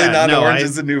 Clearly yeah, not no, Orange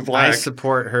is the New Black. I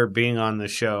support her being on the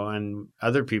show, and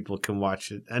other people can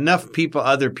watch it.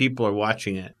 Other people are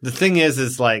watching it. The thing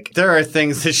is like, there are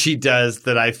things that she does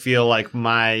that I feel like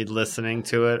my listening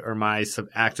to it or my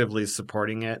actively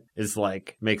supporting it is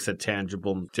like, makes a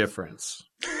tangible difference.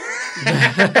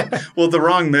 Well, The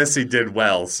Wrong Missy did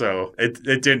well, so it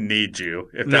didn't need you.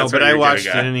 If No, that's but what I you're watched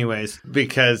getting it at. anyways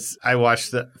because I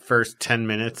watched the first 10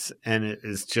 minutes and it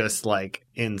is just like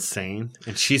insane.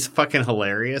 And she's fucking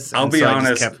hilarious. I'll and be so honest. I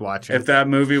just kept watching. If that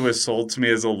movie was sold to me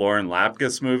as a Lauren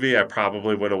Lapkus movie, I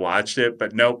probably would have watched it.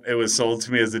 But nope, it was sold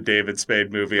to me as a David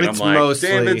Spade movie. And It's I'm like, mostly-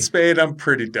 David Spade, I'm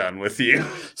pretty done with you.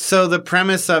 So the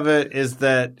premise of it is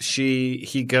that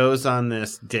he goes on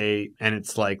this date and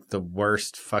it's like the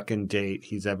worst fucking date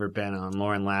he's ever been on.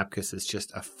 Lauren Lapkus is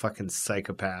just a fucking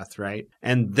psychopath, right?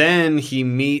 And then he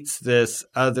meets this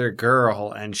other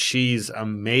girl and she's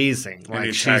amazing. And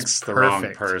he she's texts the wrong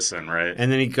perfect. person, right?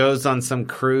 And then he goes on some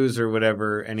cruise or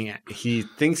whatever, and he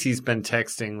thinks he's been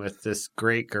texting with this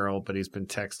great girl, but he's been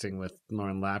texting with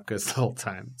Lauren Lapkus the whole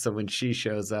time. So when she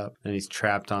shows up, and he's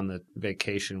trapped on the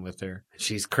vacation with her,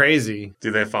 she's crazy.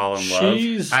 Do they fall in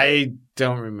love? I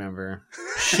don't remember.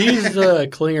 She's the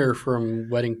Klinger from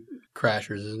Wedding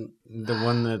Crashers, isn't? The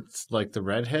one that's like the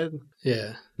redhead?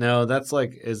 Yeah. No, that's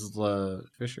like Isla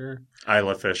Fisher.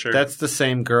 Isla Fisher. That's the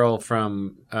same girl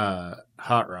from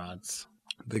Hot Rods.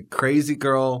 The crazy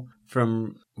girl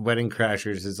from Wedding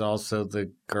Crashers is also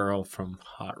the girl from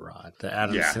Hot Rod. The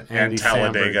Andy and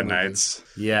Talladega Samberg movie. Nights.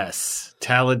 Yes,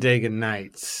 Talladega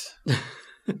Nights.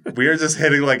 We are just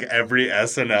hitting like every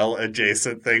SNL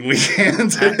adjacent thing we can.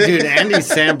 Dude, Andy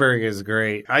Samberg is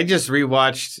great. I just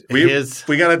rewatched his.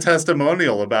 We got a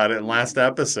testimonial about it in last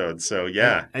episode, so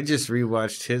yeah. I just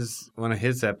rewatched one of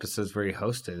his episodes where he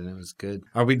hosted, and it was good.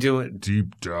 Are we doing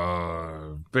Deep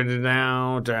dive. But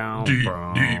down,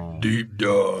 Deep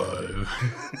dive.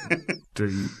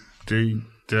 deep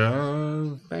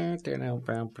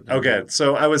Okay,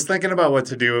 so I was thinking about what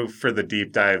to do for the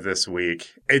deep dive this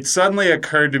week. It suddenly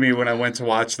occurred to me when I went to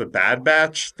watch The Bad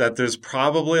Batch that there's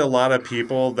probably a lot of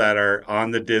people that are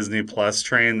on the Disney Plus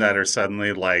train that are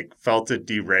suddenly like felt it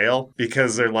derail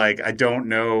because they're like, I don't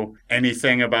know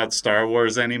anything about Star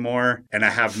Wars anymore and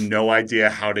I have no idea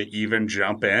how to even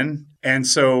jump in. And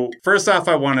so, first off,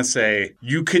 I want to say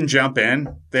you can jump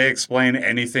in. They explain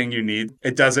anything you need.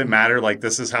 It doesn't matter. Like,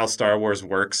 this is how Star Wars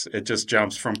works. It just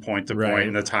jumps from point to point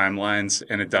in the timelines,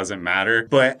 and it doesn't matter.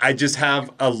 But I just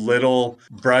have a little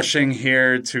brushing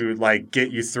here to, like, get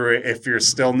you through it. If you're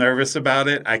still nervous about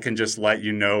it, I can just let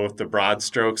you know the broad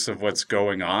strokes of what's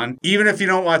going on. Even if you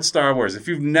don't watch Star Wars, if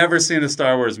you've never seen a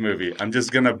Star Wars movie, I'm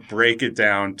just going to break it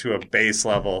down to a base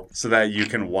level so that you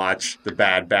can watch The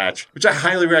Bad Batch, which I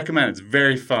highly recommend. It's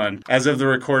very fun. As of the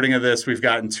recording of this, we've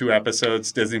gotten 2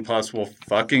 episodes. Disney Plus will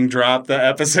fucking drop the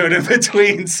episode in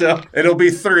between, so it'll be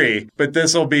 3. But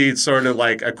this will be sort of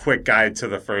like a quick guide to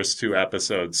the first 2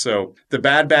 episodes. So The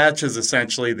Bad Batch is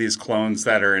essentially these clones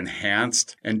that are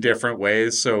enhanced in different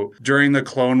ways. So during the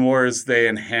Clone Wars, they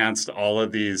enhanced all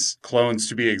of these clones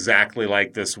to be exactly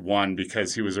like this one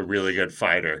because he was a really good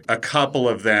fighter. A couple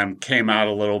of them came out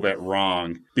a little bit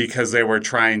wrong because they were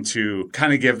trying to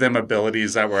kind of give them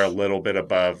abilities that were a little bit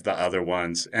above the other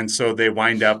ones. And so they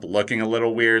wind up looking a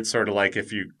little weird, sort of like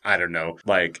if you, I don't know,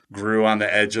 like grew on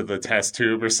the edge of the test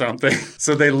tube or something.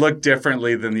 So they look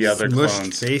differently than the other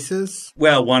clones. Faces?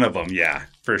 Well, one of them, yeah.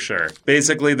 For sure.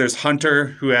 Basically, there's Hunter,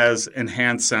 who has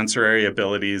enhanced sensory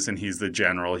abilities, and he's the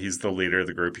general. He's the leader of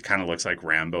the group. He kind of looks like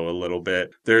Rambo a little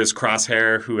bit. There's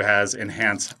Crosshair, who has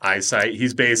enhanced eyesight.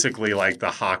 He's basically like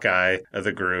the Hawkeye of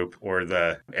the group, or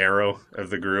the Arrow of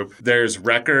the group. There's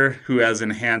Wrecker, who has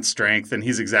enhanced strength, and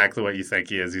he's exactly what you think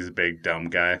he is. He's a big,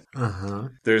 dumb guy.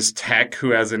 There's Tech,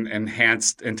 who has an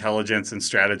enhanced intelligence and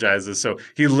strategizes. So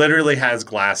he literally has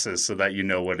glasses so that you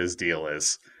know what his deal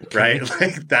is. Right?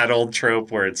 Like that old trope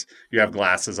where it's you have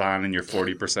glasses on and you're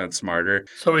 40% smarter.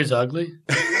 So he's ugly?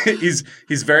 He's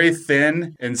very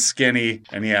thin and skinny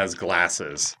and he has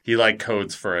glasses. He like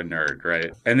codes for a nerd,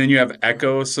 right? And then you have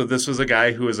Echo. So this was a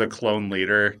guy who was a clone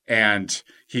leader and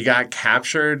he got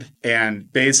captured, and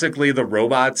basically the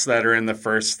robots that are in the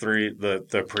first 3,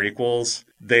 the prequels,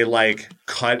 they like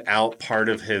cut out part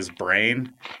of his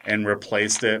brain and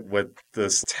replaced it with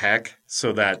this tech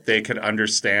so that they could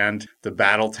understand the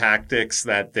battle tactics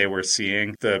that they were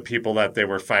seeing, the people that they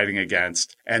were fighting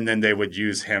against. And then they would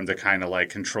use him to kind of like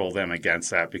control them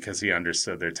against that because he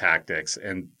understood their tactics.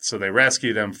 And so they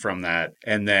rescued him from that.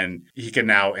 And then he can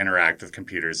now interact with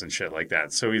computers and shit like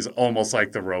that. So he's almost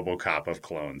like the RoboCop of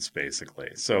clones, basically.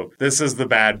 So this is The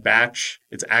Bad Batch.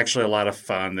 It's actually a lot of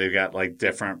fun. They've got like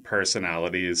different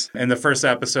personalities. In the first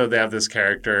episode, they have this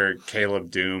character,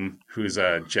 Caleb Doom, who's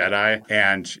a Jedi,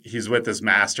 and he's with his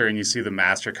master, and you see the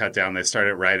master cut down. They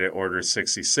started right at Order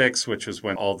 66, which was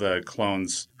when all the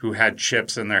clones who had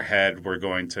chips in their head were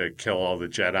going to kill all the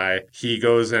Jedi. He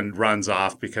goes and runs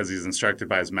off because he's instructed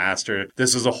by his master.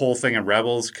 This is a whole thing in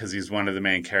Rebels because he's one of the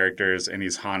main characters, and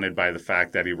he's haunted by the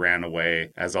fact that he ran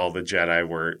away as all the Jedi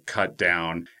were cut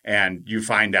down. And you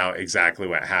find out exactly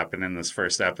what happened in this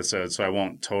first episode, so I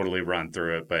won't totally run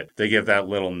through it, but they give that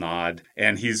little nod.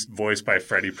 And he's voiced by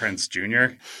Freddie Prinze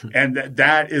Jr. And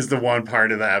that is the one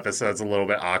part of the episode that's a little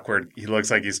bit awkward. He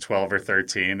looks like he's 12 or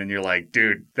 13, and you're like,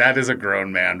 dude, that is a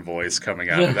grown man voice coming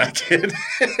out of that kid.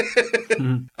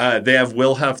 They have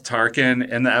Wilhuff Tarkin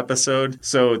in the episode.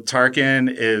 So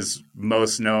Tarkin is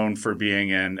most known for being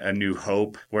in A New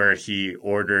Hope, where he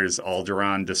orders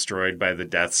Alderaan destroyed by the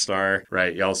Death Star,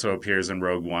 right? He also appears in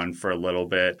Rogue One for a little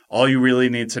bit. All you really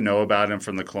need to know about him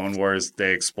from the Clone Wars,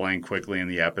 they explain quickly in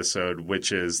the episode,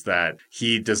 which is that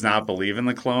he does not believe in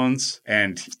the clones,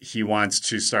 and he wants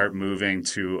to start moving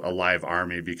to a live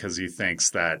army because he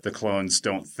thinks that the clones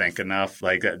don't think enough.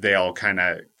 Like, they all kind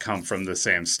of come from the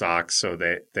same stock, so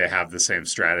they have the same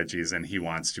strategies, and he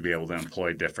wants to be able to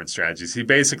employ different strategies. He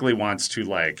basically wants to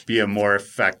like be a more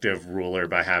effective ruler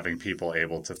by having people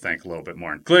able to think a little bit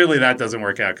more. And clearly that doesn't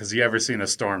work out because you ever seen a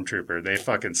stormtrooper? They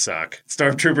fucking suck.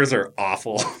 Stormtroopers are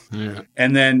awful. Yeah.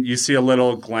 And then you see a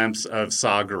little glimpse of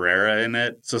Saw Gerrera in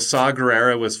it. So Saw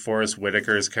Gerrera was Forrest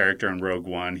Whitaker's character in Rogue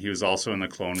One. He was also in the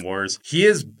Clone Wars. He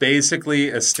is basically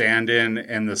a stand-in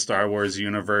in the Star Wars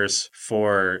universe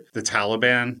for the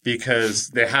Taliban. on because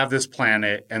they have this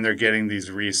planet and they're getting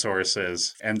these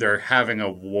resources and they're having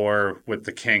a war with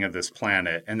the king of this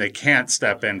planet and they can't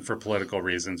step in for political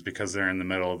reasons because they're in the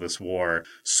middle of this war.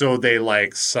 So they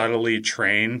like subtly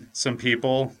train some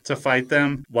people to fight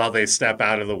them while they step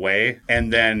out of the way.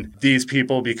 And then these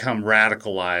people become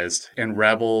radicalized. In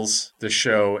Rebels, the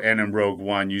show, and in Rogue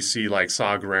One, you see like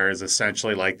Saw Gerrera is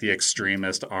essentially like the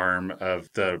extremist arm of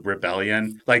the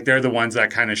rebellion. Like they're the ones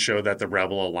that kind of show that the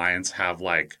Rebel Alliance have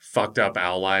like fucked up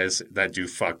allies that do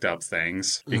fucked up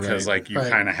things because like you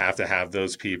kind of have to have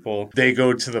those people. They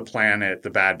go to the planet, the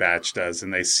Bad Batch does,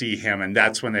 and they see him, and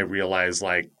that's when they realize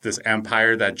like this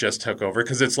empire that just took over,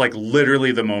 because it's like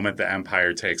literally the moment the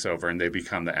empire takes over and they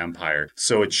become the empire.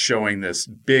 So it's showing this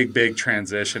big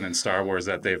transition in Star Wars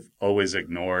that they've always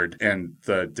ignored in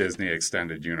the Disney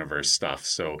extended universe stuff.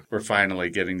 So we're finally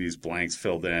getting these blanks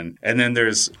filled in. And then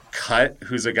there's Cut,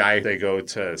 who's a guy they go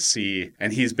to see,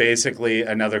 and he's basically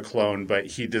another clone, but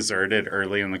he deserted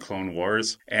early in the Clone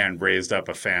Wars and raised up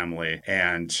a family.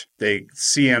 And they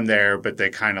see him there, but they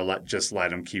kind of just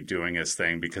let him keep doing his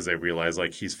thing because they realize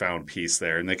like he's found peace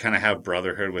there. And they kind of have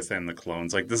brotherhood within the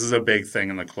clones. Like this is a big thing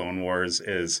in the Clone Wars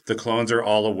is the clones are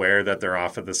all aware that they're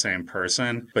off of the same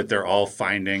person, but they're all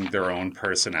finding their own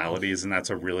personalities. And that's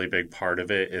a really big part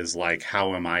of it is like,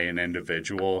 how am I an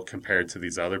individual compared to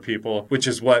these other people? Which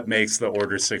is what makes the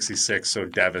Order 66 so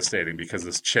devastating, because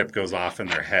this chip goes off in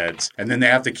their heads and then they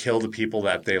have to kill the people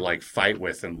that they like fight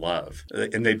with and love.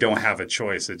 And they don't have a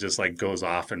choice. It just like goes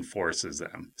off and forces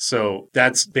them. So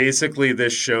that's basically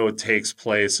this show takes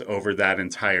place over that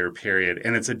entire period.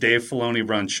 And it's a Dave Filoni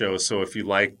run show. So if you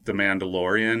like The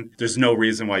Mandalorian, there's no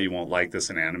reason why you won't like this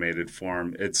in animated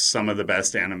form. It's some of the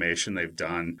best animation they've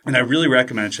done. And I really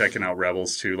recommend checking out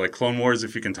Rebels too. Like Clone Wars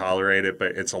if you can tolerate it,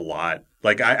 but it's a lot.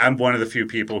 Like, I'm one of the few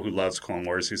people who loves Clone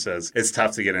Wars who says it's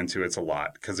tough to get into. It's a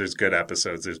lot because there's good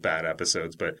episodes, there's bad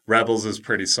episodes, but Rebels is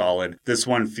pretty solid. This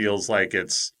one feels like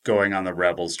it's going on the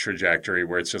Rebels trajectory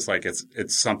where it's just like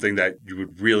it's something that you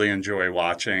would really enjoy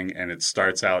watching, and it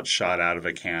starts out shot out of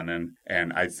a cannon,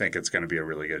 and I think it's going to be a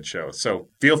really good show. So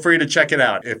feel free to check it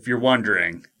out. If you're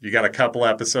wondering, you got a couple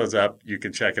episodes up. You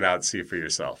can check it out and see for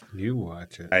yourself. You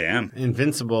watch it. I am.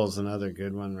 Invincible is another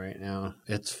good one right now.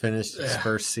 It's finished its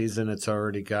first season. It's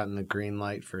already gotten the green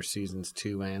light for seasons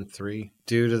 2 and 3.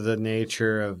 Due to the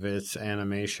nature of its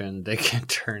animation, they can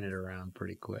turn it around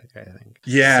pretty quick, I think.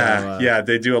 Yeah, yeah.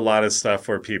 They do a lot of stuff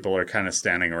where people are kind of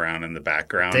standing around in the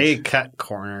background. They cut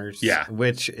corners,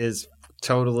 which is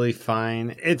totally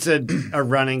fine. It's a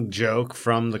running joke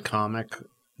from the comic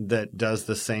that does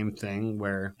the same thing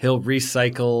where he'll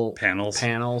recycle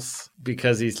panels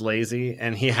because he's lazy,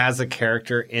 and he has a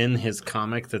character in his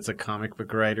comic that's a comic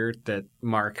book writer that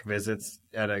Mark visits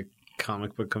at a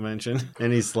comic book convention,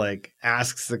 and he's like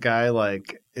asks the guy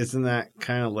like, isn't that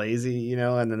kind of lazy, you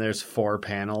know? And then there's 4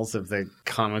 panels of the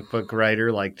comic book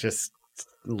writer like just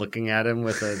looking at him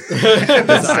with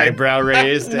his eyebrow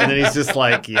raised, and then he's just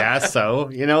like, yeah, so,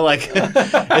 you know, like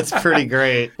it's pretty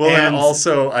great. Well, and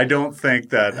also I don't think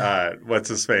that what's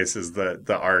his face is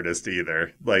the artist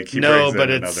either. Like he brings in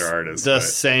another artist. The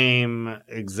same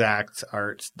exact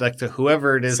art. Like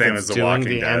whoever it is that's doing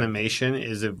the animation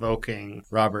is evoking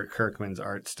Robert Kirkman's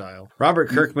art style. Robert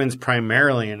Kirkman's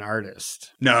primarily an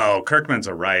artist. No, Kirkman's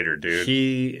a writer, dude.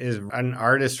 He is an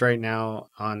artist right now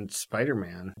on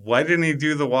Spider-Man. Why didn't he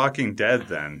do The Walking Dead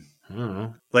then? I don't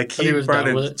know. Like he brought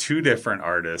in 2 different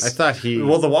artists. I thought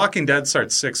Well, The Walking Dead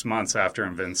starts 6 months after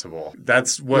Invincible.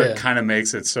 That's what kind of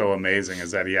makes it so amazing,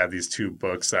 is that he had these 2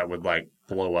 books that would like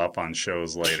blow up on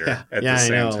shows later at the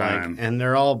same time. And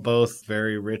they're all both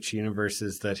very rich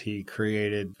universes that he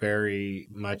created very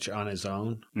much on his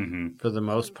own for the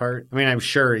most part. I mean, I'm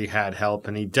sure he had help,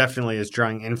 and he definitely is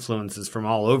drawing influences from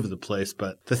all over the place.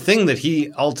 But the thing that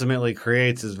he ultimately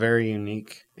creates is very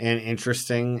unique and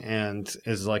interesting, and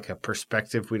is like a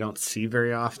perspective we don't see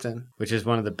very often, which is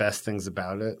one of the best things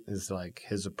about it, is like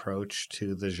his approach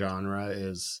to the genre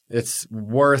it's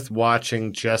worth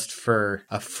watching just for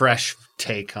a fresh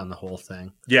take on the whole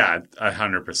thing. Yeah,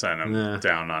 100%. I'm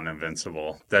down on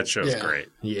Invincible. That show's great.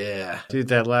 Yeah. Dude,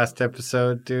 that last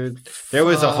episode, there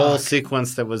was a whole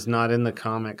sequence that was not in the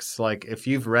comics. Like, if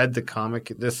you've read the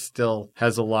comic, this still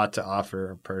has a lot to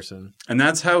offer a person. And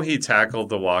that's how he tackled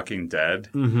The Walking Dead.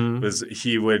 was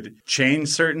he would change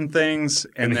certain things,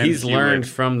 and then he's learned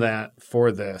from that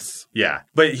for this. Yeah,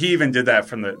 but he even did that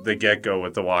from the get-go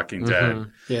with The Walking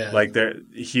Dead. Yeah. Like,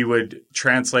 he would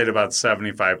translate about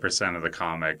 75% of the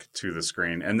comic to the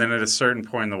screen. And then at a certain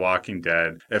point in The Walking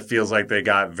Dead, it feels like they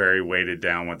got very weighted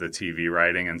down with the TV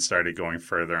writing and started going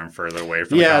further and further away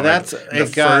from the comic. The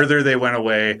further they went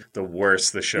away, the worse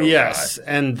the show got.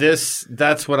 And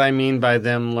that's what I mean by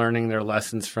them learning their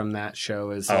lessons from that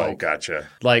show. Is Gotcha.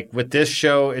 Like, with this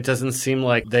show, it doesn't seem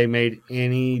like they made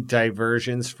any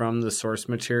diversions from the source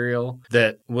material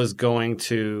that was going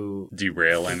to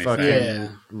derail anything.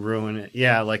 Ruin it.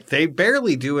 Yeah, like they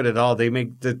barely do it at all. They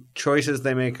make the choices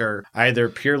they make are either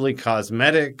purely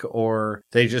cosmetic or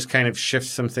they just kind of shift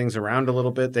some things around a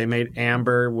little bit. They made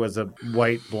Amber was a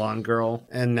white blonde girl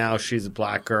and now she's a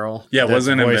black girl. Yeah,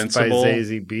 wasn't voiced Invincible by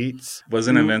Zazie Beetz.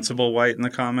 Wasn't Invincible white in the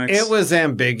comics? It was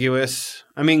ambiguous.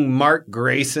 I mean, Mark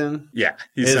Grayson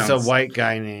is a white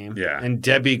guy name. Yeah. And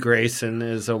Debbie Grayson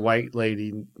is a white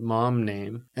lady mom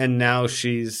name. And now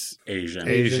she's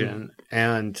Asian.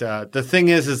 And the thing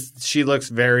is she looks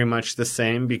very much the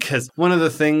same because one of the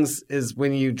things is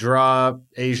when you draw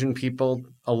Asian people,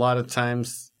 a lot of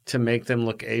times to make them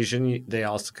look Asian, they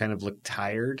also kind of look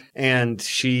tired. And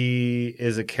she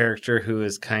is a character who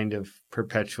is kind of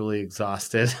perpetually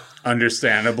exhausted.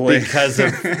 Understandably. Because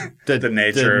of the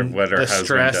nature of what her husband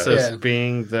stress does. of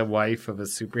being the wife of a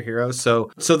superhero. So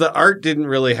the art didn't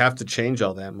really have to change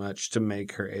all that much to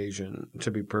make her Asian, to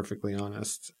be perfectly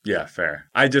honest. Yeah, fair.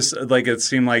 I just, it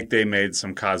seemed like they made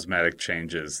some cosmetic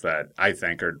changes that I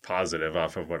think are positive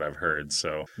off of what I've heard,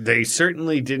 so. They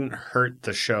certainly didn't hurt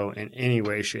the show in any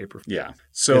way, shape, or form. Yeah.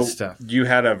 So you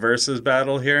had a versus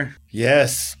battle here?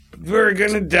 Yes. We're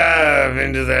going to dive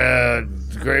into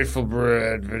that Grateful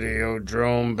Bread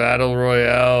Videodrome Battle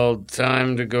Royale.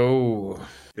 Time to go.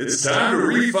 It's time to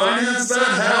refinance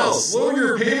that house. Lower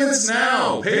your payments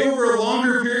now. Pay over a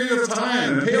longer period of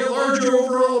time and pay a larger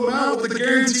overall amount with the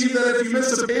guarantee that if you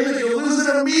miss a payment, you'll lose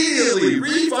it immediately.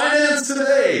 Refinance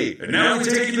today. And now we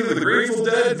take you to the Grateful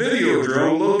Dead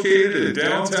Videodrome located in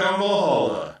downtown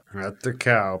Valhalla. At the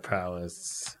Cow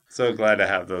Palace. So glad to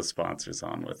have those sponsors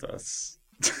on with us.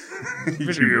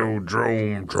 Drome.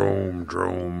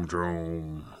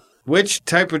 Which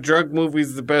type of drug movie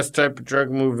is the best type of drug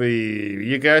movie?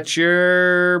 You got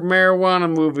your marijuana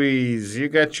movies, you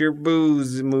got your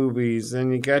booze movies,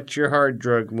 and you got your hard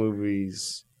drug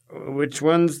movies. Which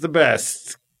one's the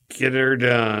best? Get her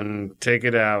done. Take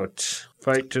it out.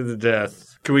 Fight to the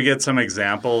death. Can we get some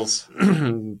examples?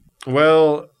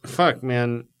 Well, fuck,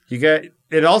 man.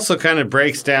 It also kind of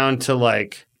breaks down to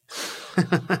like...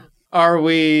 Are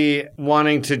we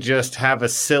wanting to just have a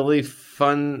silly,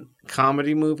 fun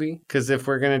comedy movie? Because if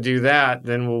we're going to do that,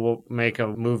 then we'll make a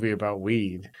movie about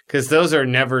weed. Because those are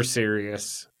never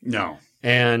serious. No.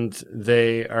 And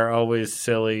they are always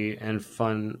silly and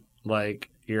fun. Like,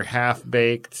 you're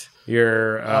Half-Baked.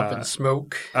 You're... Up in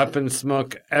Smoke. Up in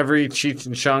Smoke. Every Cheech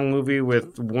and Chong movie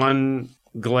with one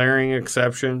glaring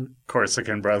exception.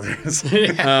 Corsican Brothers.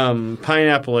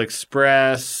 Pineapple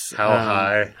Express. How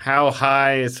High. How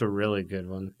High is a really good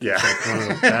one. Yeah. It's like one of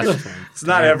the best ones. It's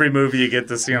not every movie you get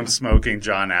to see him smoking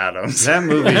John Adams. That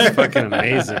movie's fucking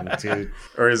amazing, dude.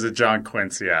 Or is it John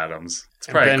Quincy Adams? It's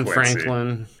probably Ben Quincy.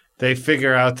 Franklin. They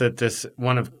figure out that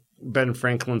one of Ben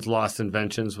Franklin's lost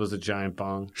inventions was a giant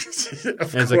bong.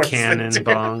 It's a cannon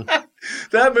bong.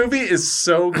 That movie is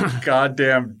so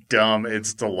goddamn dumb.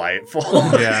 It's delightful.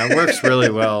 Yeah, it works really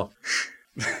well.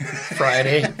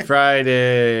 Friday.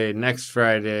 Next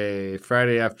Friday.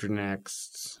 Friday after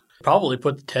next. Probably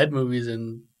put the Ted movies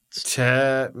in.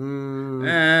 I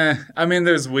mean,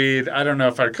 there's weed. I don't know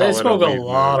if I'd call it a weed They smoke a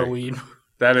lot movie. of weed.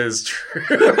 That is true.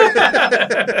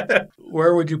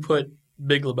 Where would you put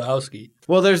Big Lebowski?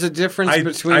 Well, there's a difference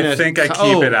between... I think I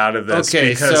keep it out of this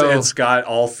because it's got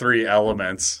all three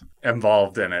elements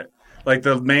involved in it. Like,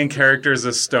 the main character is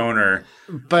a stoner.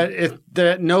 But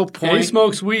at no point... And he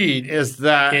smokes weed. Is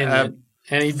that...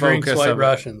 And he drinks White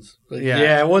Russians.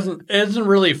 Yeah, it isn't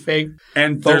really fake.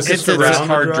 And there's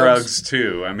hard drugs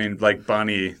too. I mean, like,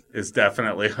 Bunny is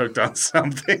definitely hooked on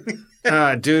something.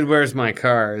 Dude, Where's My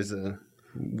Car is a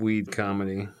weed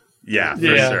comedy. Yeah,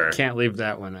 for sure. Can't leave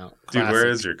that one out. Classic. Dude, Where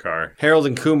Is Your Car? Harold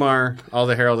and Kumar, all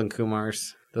the Harold and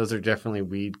Kumars. Those are definitely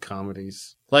weed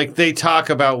comedies. Like, they talk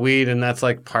about weed, and that's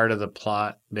like part of the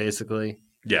plot, basically.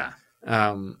 Yeah.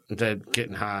 That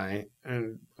getting high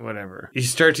and whatever. You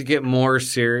start to get more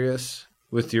serious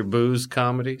with your booze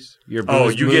comedies, your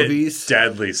booze movies. Get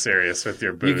deadly serious with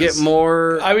your booze. You get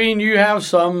more. I mean, you have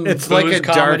some. It's booze like a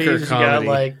comedies. darker comedy. You got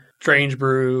like Strange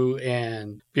Brew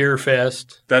and Beer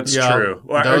Fest. That's Yeah, true.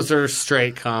 Well, those are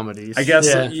straight comedies. I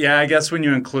guess, Yeah. I guess when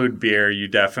you include beer, you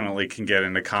definitely can get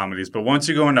into comedies. But once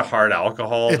you go into hard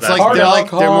alcohol, It's that's like Hard they're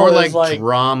alcohol more is like like-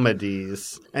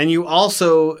 dramedies, and you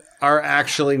also are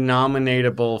actually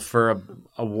nominatable for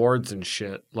awards and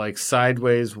shit. Like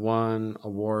Sideways won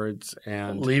awards,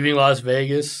 and Leaving Las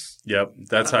Vegas. Yep,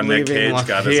 that's how Nick Leaving Cage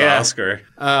got his yeah. Oscar.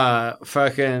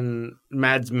 fucking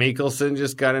Mads Mikkelsen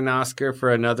just got an Oscar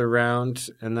for Another Round,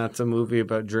 and that's a movie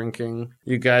about drinking.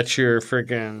 You got your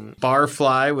freaking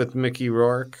Barfly with Mickey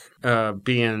Rourke,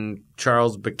 being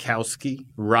Charles Bukowski.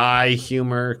 Wry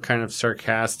humor, kind of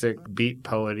sarcastic, beat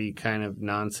poety kind of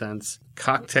nonsense.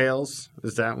 Cocktails,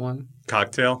 is that one?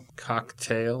 Cocktail.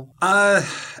 Cocktail.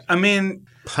 I mean,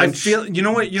 Punch I feel you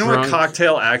know what Drunk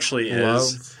Cocktail actually is.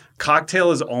 Love. Cocktail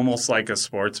is almost like a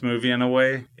sports movie in a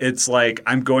way. It's like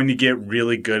I'm going to get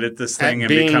really good at this thing At and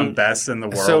being- become best in the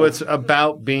world. So it's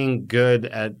about being good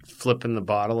at flipping the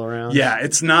bottle around. yeah,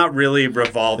 it's not really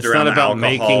revolved It's around not about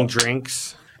alcohol. making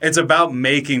drinks. It's about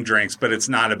making drinks, but it's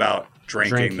not about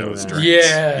drinking Drinking those them. drinks.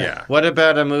 Yeah. What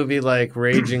about a movie like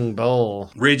Raging Bull?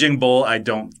 Raging Bull, I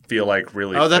don't feel like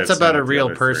really. Oh, that's fits about in a with the real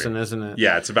other person, three. isn't it?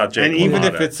 Yeah, it's about Jake And even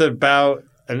if LaMotta. it's about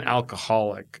an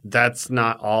alcoholic, that's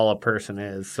not all a person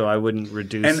is. So I wouldn't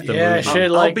reduce And the yeah, movie. shit.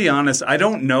 I'll like- be honest, I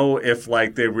don't know if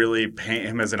like they really paint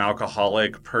him as an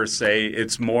alcoholic per se.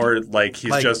 It's more like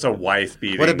he's Like, just a wife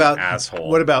beating What about asshole.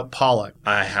 What about Pollock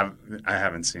I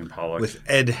haven't seen Pollock. with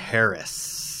Ed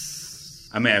Harris?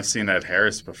 I mean, I've seen Ed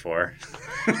Harris before.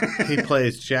 He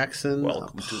plays Jackson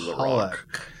Welcome to the Pollock.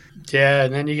 Rock. Yeah,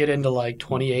 and then you get into like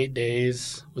 28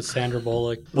 Days with Sandra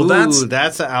Bullock. Well, Ooh, that's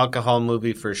that's an alcohol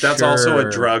movie for sure. that's also a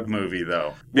drug movie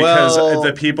though, because Well,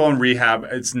 the people in rehab,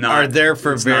 it's not Are there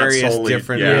for it's not various solely-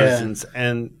 different yeah. reasons,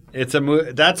 and it's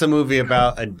that's a movie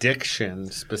about addiction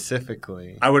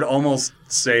specifically. I would almost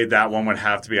say that one would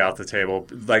have to be off the table,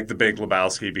 like The Big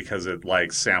Lebowski, because it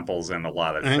like samples in a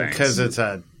lot of And things. because it's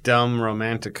a dumb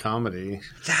romantic comedy.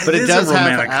 Yeah, But it is does a have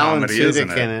romantic Alan comedy, Tudyk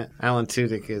isn't in it. Alan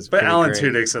Tudyk is But pretty Alan great.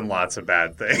 Tudyk's in lots of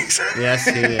bad things. Yes,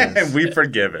 he is. and we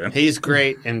forgive him. He's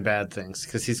great in bad things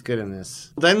because he's good in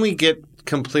this. Then we get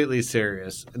completely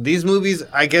serious. These movies,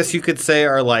 I guess you could say,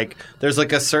 are like, there's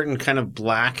like a certain kind of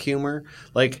black humor.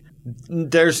 Like,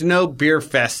 there's no beer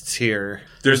fests here.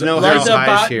 There's no Like how the,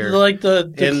 highs here. like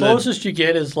the In the- closest you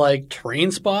get is like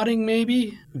Train Spotting,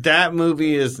 maybe. That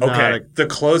movie is not Okay, the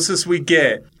closest we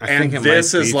get, I and think it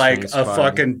this might is be like a Trainspotting.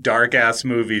 fucking dark ass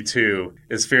movie too,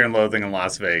 is Fear and Loathing in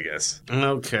Las Vegas.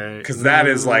 okay. Because that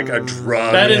is like a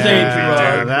drug. That is a movie,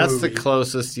 drug dude. That's movie. the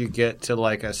closest you get to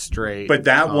like a straight. But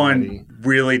that comedy. one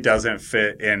really doesn't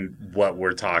fit in what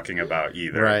we're talking about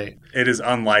either. Right. It is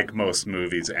unlike most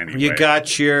movies anyway. You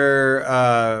got your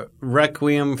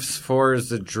Requiem for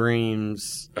the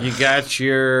Dreams. You got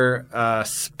your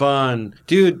Spun.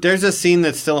 Dude, there's a scene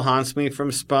that still haunts me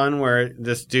from Spun where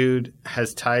this dude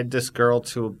has tied this girl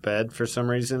to a bed for some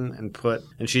reason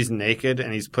and she's naked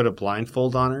and he's put a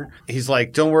blindfold on her. He's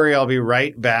like, "Don't worry, I'll be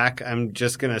right back. I'm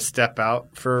just going to step out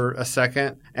for a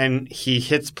second." And he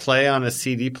hits play on a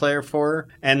CD player for her.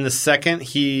 And the second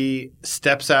he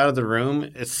steps out of the room,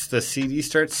 the CD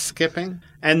starts skipping.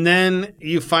 And then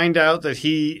you find out that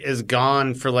he is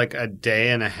gone for like a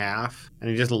day and a half. And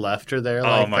he just left her there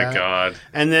like Oh my that. god.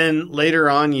 And then later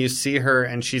on you see her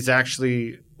and she's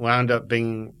actually wound up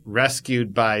being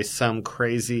rescued by some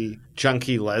crazy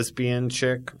junkie lesbian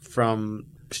chick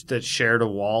that shared a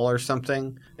wall or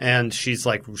something. And she's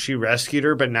like, she rescued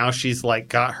her, but now she's like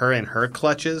got her in her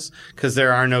clutches because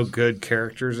there are no good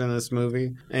characters in this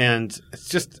movie. And it's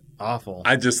just awful.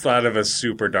 I just thought of a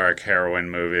super dark heroin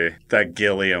movie, that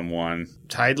Gilliam one.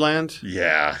 Tideland?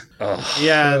 Yeah. Ugh.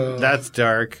 Yeah, that's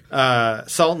dark.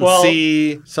 Salt Well-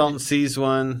 and Sea's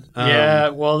one. Yeah,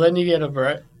 well, then you get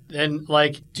and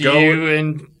like, do Go-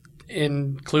 you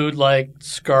include like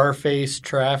Scarface,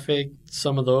 Traffic,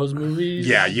 some of those movies?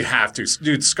 Yeah, you have to.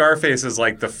 Dude, Scarface is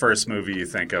like the first movie you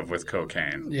think of with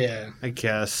cocaine. Yeah. I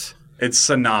guess. It's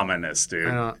synonymous, dude.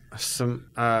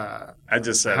 I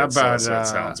just said how it about so it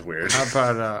sounds weird. How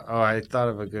about I thought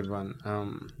of a good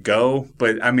one. Go,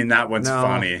 but I mean that one's No.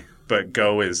 funny. But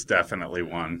Go is definitely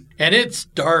one. And it's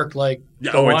dark, like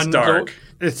the Oh, it's one dark.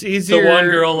 It's The easier one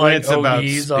girl when like it's about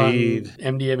ODs on speed.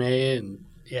 MDMA and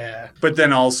yeah. But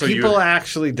then also People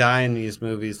actually die in these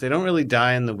movies. They don't really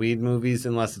die in the weed movies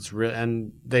unless it's real,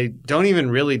 and they don't even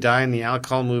really die in the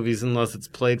alcohol movies unless it's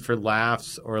played for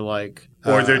laughs or like.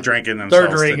 or they're drinking They're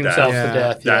themselves drinking to death. themselves Yeah. to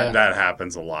death. Yeah. That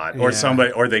happens a lot. Or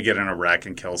Yeah. or they get in a wreck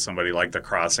and kill somebody, like the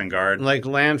crossing guard. Like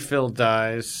Landfill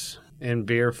dies in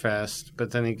Beer Fest, but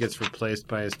then he gets replaced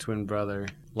by his twin brother.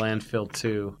 Landfill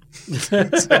 2.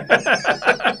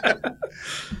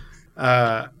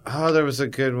 There was a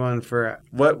good one for...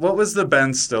 What was the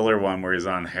Ben Stiller one where he's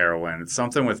on heroin? It's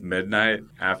something with Midnight,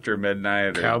 After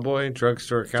Midnight. Or... Cowboy?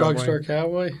 Drugstore Cowboy? Drugstore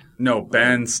Cowboy? No,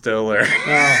 Ben Stiller.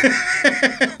 Oh.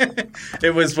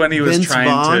 It was when he was Vince trying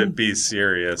to Vaughn? be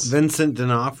serious. Vincent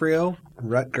D'Onofrio?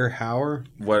 Rutger Hauer?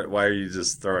 Why are you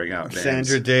just throwing out names?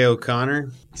 Sandra Day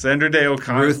O'Connor? Sandra Day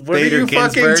O'Connor. Ruth what Bader are you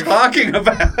Ginsburg? fucking talking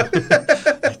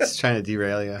about? Just trying to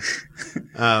derail you.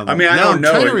 I mean, I don't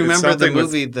know. I'm trying to It's remember the something with-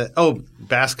 movie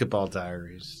Basketball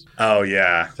Diaries. Oh,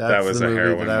 yeah. That's that was the a movie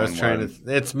heroin that I was one. trying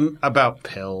to... It's about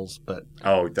pills, but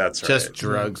Oh, that's right. just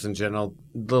drugs in general.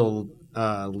 Little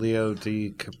Leo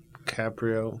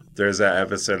DiCaprio. There's that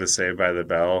episode of Saved by the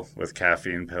Bell with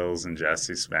caffeine pills and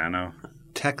Jesse Spano.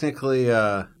 Technically,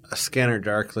 A Scanner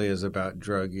Darkly is about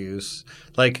drug use.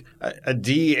 Like, a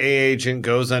DEA agent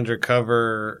goes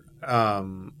undercover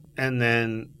and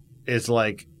then is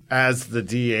like, as the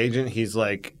DEA agent, he's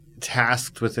like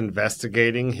tasked with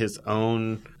investigating his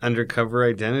own undercover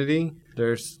identity.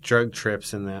 There's drug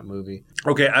trips in that movie.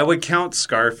 Okay, I would count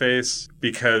Scarface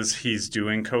because he's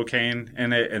doing cocaine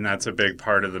in it, and that's a big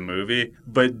part of the movie.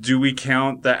 But do we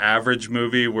count the average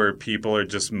movie where people are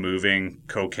just moving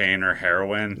cocaine or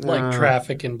heroin? Like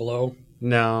Traffic and Blow.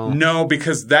 No. No,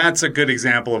 because that's a good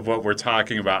example of what we're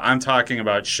talking about. I'm talking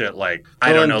about shit like,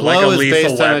 I Well, don't know, and like a Blow is Lethal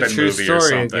based on a Weapon true movie story or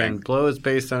something. again. Blow is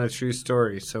based on a true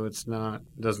story, so it's not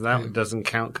doesn't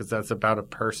count because that's about a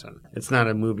person. It's not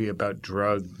a movie about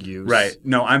drug use. Right.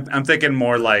 No, I'm thinking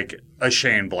more like a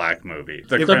Shane Black movie.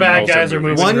 The bad guys are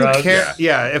moving One drugs.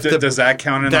 if Does that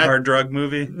count in a that- hard drug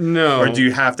movie? No. Or do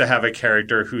you have to have a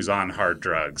character who's on hard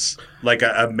drugs? Like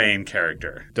a main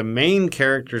character? the main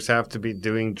characters have to be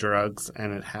doing drugs,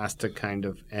 and it has to kind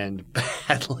of end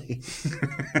badly,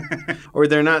 or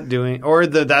they're not doing, or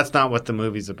that's not what the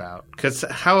movie's about. Because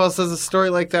how else is a story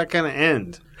like that going to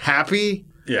end? Happy?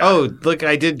 Yeah. Oh, look,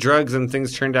 I did drugs and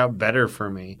things turned out better for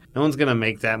me. No one's going to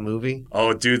make that movie.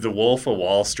 Oh, dude, The Wolf of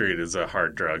Wall Street is a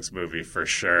hard drugs movie for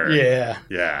sure. Yeah.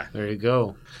 Yeah. There you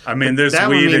go. I mean, there's That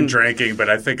would weed mean- and drinking, but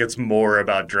I think it's more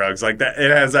about drugs. Like that,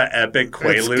 it has that epic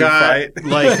It's Quaalude got fight.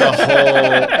 like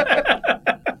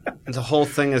the whole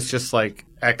thing is just like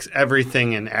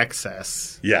everything in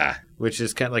excess. Yeah, Which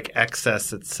is kind of like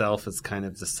excess itself is kind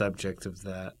of the subject of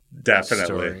that definitely.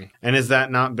 story. And is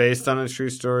that not based on a true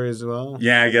story as well?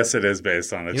 Yeah, I guess it is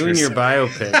based on a You true and your story.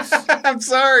 biopics. I'm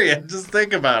sorry. Just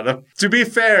think about them. To be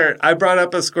fair, I brought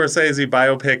up a Scorsese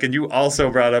biopic, and you also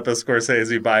brought up a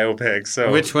Scorsese biopic.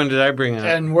 So Which one did I bring up?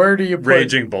 And where do you put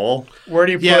Raging Bull. Where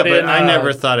do you Yeah, put but in? I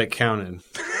never thought it counted.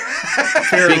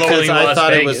 Fear and Because Loathing in I Las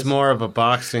thought it Vegas. was more of a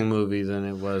boxing movie than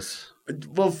it was.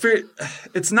 Well,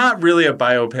 it's not really a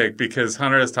biopic because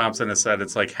Hunter S. Thompson has said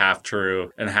it's like half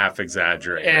true and half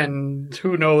exaggerated. And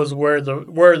who knows where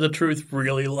the truth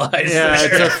really lies? Yeah,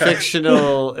 there.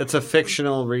 it's a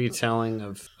fictional retelling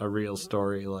of a real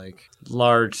story. Like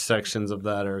large sections of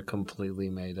that are completely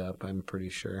made up, I'm pretty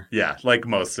sure. Yeah, like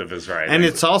most of his writing. And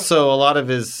it's also a lot of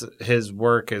his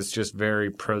work is just very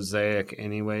prosaic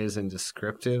anyways and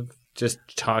descriptive. Just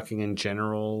talking in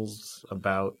generals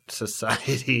about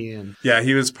society and Yeah,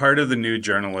 he was part of the New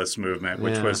Journalist movement,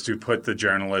 which Yeah. was to put the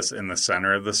journalist in the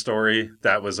center of the story.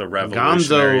 That was a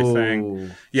revolutionary thing.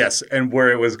 Gonzo. Yes, and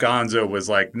where it was Gonzo was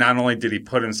like, not only did he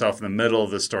put himself in the middle of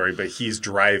the story, but he's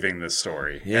driving the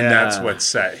story. Yeah. And that's what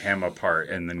set him apart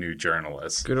in the New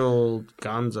Journalist. Good old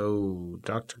Gonzo,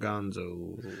 Dr.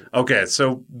 Gonzo. Okay,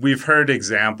 so we've heard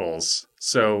examples.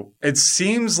 So it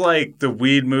seems like the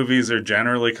weed movies are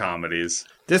generally comedies.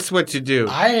 This is what you do.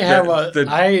 I have The-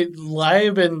 I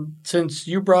have been, since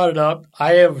you brought it up,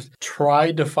 I have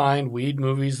tried to find weed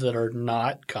movies that are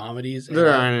not comedies. and There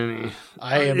aren't any.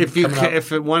 I am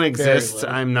If one exists,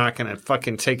 little. I'm not going to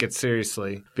fucking take it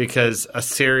seriously because a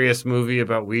serious movie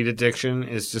about weed addiction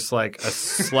is just like a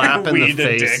slap in the Weed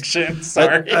face. addiction,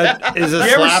 sorry. Is a You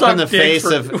ever slap in the suck dick face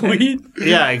for of weed?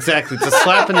 Yeah, exactly. It's a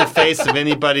slap in the face of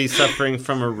anybody suffering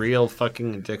from a real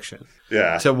fucking addiction.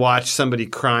 Yeah. To watch somebody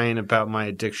crying about my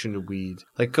addiction to weed.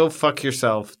 Like, go fuck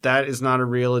yourself. That is not a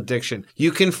real addiction.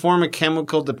 You can form a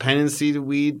chemical dependency to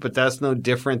weed, but that's no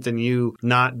different than you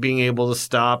not being able to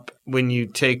stop when you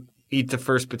eat the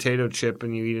first potato chip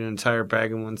and you eat an entire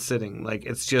bag in one sitting. Like,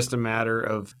 it's just a matter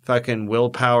of fucking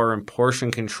willpower and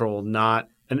portion control, not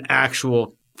an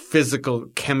actual physical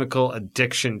chemical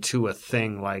addiction to a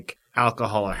thing like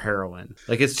alcohol or heroin.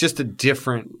 Like, it's just a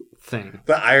different thing.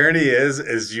 The irony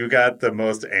is you got the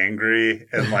most angry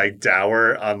and like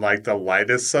dour on like the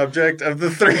lightest subject of the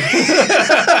three.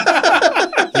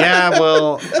 Yeah,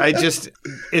 well,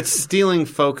 it's stealing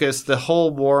focus. The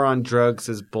whole war on drugs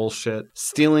is bullshit.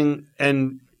 Stealing,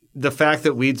 and the fact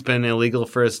that weed's been illegal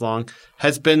for as long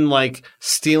has been like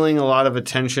stealing a lot of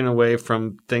attention away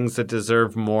from things that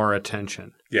deserve more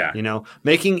attention. Yeah. You know,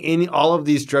 making all of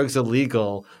these drugs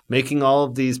illegal, making all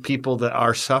of these people that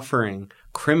are suffering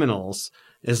criminals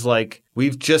is like,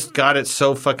 we've just got it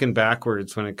so fucking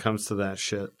backwards when it comes to that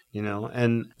shit, you know?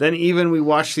 And then even we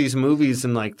watch these movies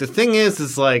and like, the thing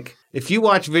is like, if you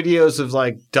watch videos of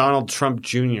like Donald Trump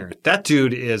Jr., that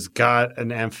dude is got an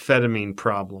amphetamine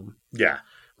problem. Yeah.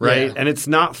 Right? Yeah. And it's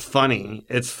not funny.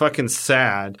 It's fucking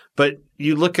sad. But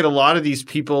you look at a lot of these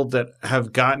people that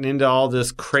have gotten into all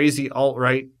this crazy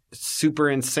alt-right, super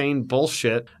insane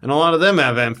bullshit, and a lot of them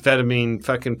have amphetamine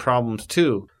fucking problems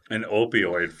too. An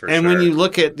opioid for sure. And when you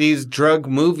look at these drug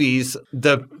movies,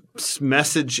 the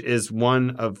message is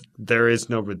one of there is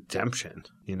no redemption,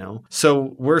 you know?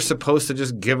 So we're supposed to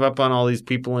just give up on all these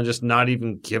people and just not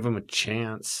even give them a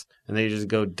chance. And they just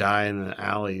go die in the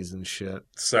alleys and shit.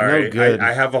 Sorry, No good.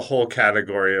 I have a whole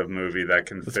category of movie that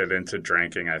can fit into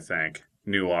drinking, I think.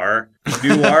 Noir.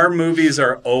 Noir movies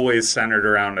are always centered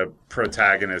around a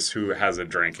protagonist who has a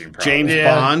drinking problem. James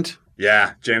Yeah. Bond.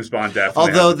 Yeah, James Bond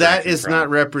definitely Although has a that drinking is problem. not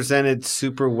represented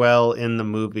super well in the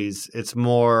movies. It's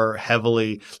more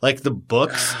heavily like the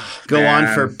books go on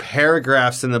Man. for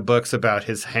paragraphs in the books about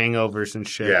his hangovers and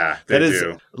shit. Yeah, they that is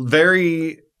do.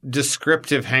 very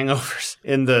descriptive hangovers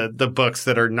in the books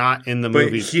that are not in the But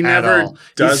movies he at never all.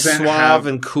 doesn't He's suave have-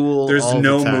 and cool. There's all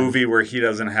no the time. movie where he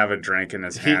doesn't have a drink in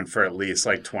his hand for at least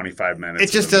like 25 minutes.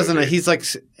 It just of the doesn't. movie. He's like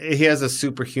he has a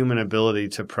superhuman ability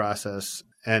to process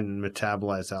and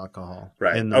metabolize alcohol.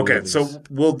 Right. In the Okay. movies. So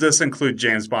we'll disinclude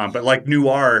James Bond, but like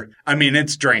noir, I mean,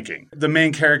 it's drinking. The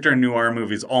main character in noir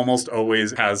movies almost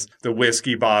always has the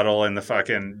whiskey bottle in the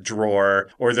fucking drawer,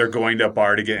 or they're going to a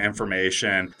bar to get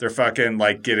information. They're fucking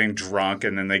like getting drunk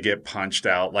and then they get punched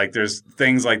out. Like there's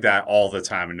things like that all the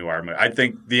time in noir movies. I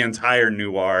think the entire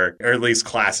noir, or at least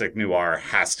classic noir,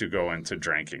 has to go into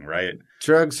drinking, right?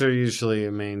 drugs are usually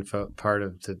a main part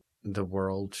of the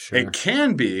world. Sure. It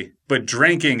can be, but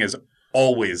drinking is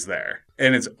always there.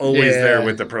 And it's always Yeah. there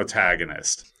with the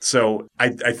protagonist. So I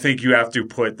think you have to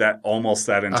put that a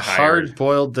entire...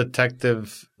 hard-boiled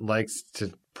detective likes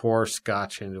to pour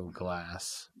scotch into a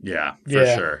glass. Yeah, for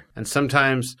Yeah. sure. And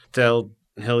sometimes he'll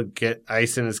get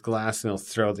ice in his glass and he'll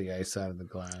throw the ice out of the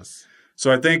glass.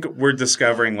 So I think we're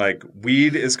discovering like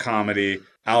weed is comedy,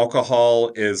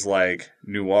 alcohol is like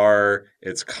noir,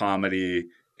 it's comedy,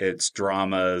 it's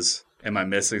dramas. Am I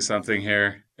missing something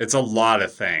here? It's a lot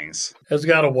of things. It's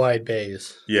got a wide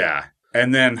base. Yeah.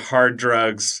 And then hard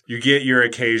drugs, you get your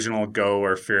occasional Go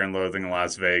or Fear and Loathing in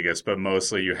Las Vegas, but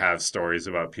mostly you have stories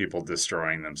about people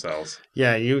destroying themselves.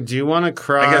 Yeah, do you want to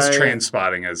cry? I guess Train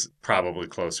Spotting is probably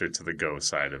closer to the Go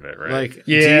side of it, right? Like,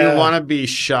 do Yeah. you want to be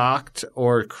shocked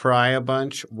or cry a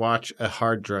bunch? Watch a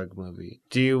hard drug movie.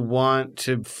 Do you want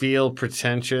to feel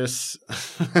pretentious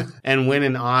and win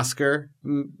an Oscar?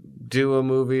 Do a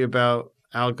movie about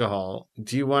alcohol.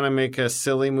 Do you want to make a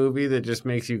silly movie that just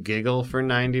makes you giggle for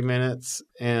 90 minutes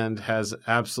and has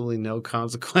absolutely no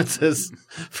consequences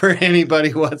for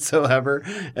anybody whatsoever?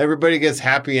 Everybody gets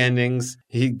happy endings.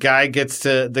 The guy gets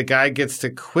to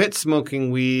quit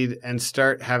smoking weed and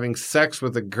start having sex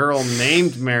with a girl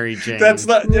named Mary Jane. That's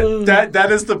not that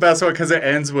is the best one because it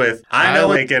ends with I know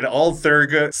like an old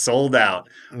Thurgood sold out.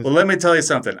 Well, let me tell you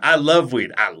something. I love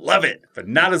weed. I love it, but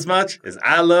not as much as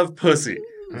I love pussy.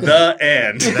 The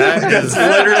end. That's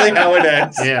literally how it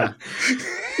ends. Yeah.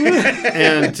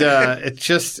 And it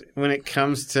just, when it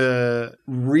comes to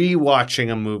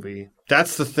rewatching a movie,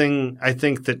 that's the thing I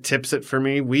think that tips it for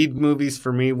me. Weed movies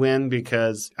for me win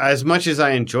because as much as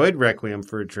I enjoyed Requiem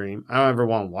for a Dream, I don't ever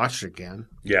want to watch it again.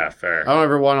 Yeah, fair. I don't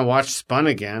ever want to watch Spun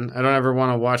again. I don't ever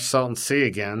want to watch Salton Sea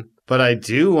again. But I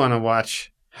do want to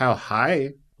watch How High,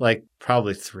 like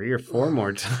probably 3 or 4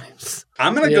 more times.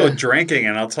 I'm going to go drinking,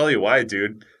 and I'll tell you why,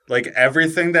 dude. Like,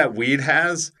 everything that weed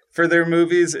has for their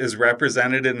movies is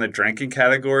represented in the drinking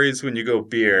categories when you go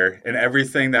beer, and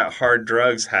everything that hard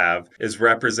drugs have is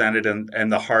represented in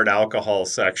the hard alcohol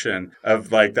section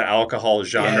of, like, the alcohol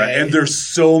genre. Yeah. And there's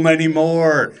so many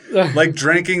more. Like,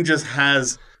 drinking just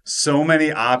has so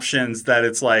many options that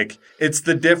it's like, it's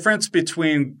the difference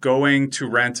between going to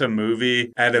rent a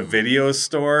movie at a video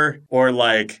store or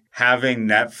like having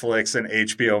Netflix and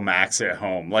HBO Max at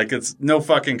home. Like it's no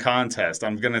fucking contest.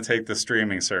 I'm going to take the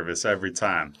streaming service every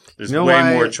time. There's You know way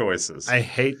why more choices. I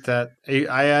hate that.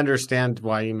 I understand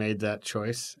why you made that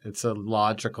choice. It's a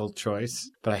logical choice,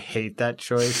 but I hate that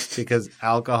choice because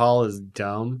alcohol is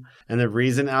dumb. And the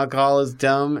reason alcohol is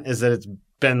dumb is that it's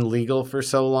been legal for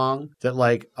so long that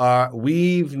like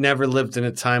we've never lived in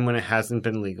a time when it hasn't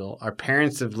been legal. Our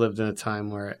parents have lived in a time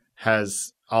where it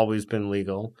has always been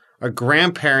legal. Our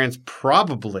grandparents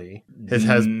probably has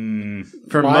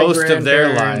for My most of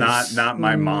their lives. Not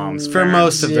my mom's For parents.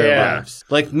 most of their Yeah. lives.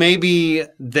 Like maybe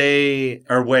they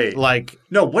Or wait. like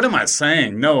No, what am I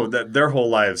saying? No, that their whole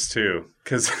lives too.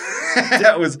 Because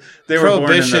they were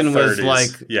Prohibition born in was the 30s. like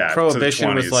yeah, Prohibition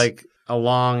to the was 20s. like a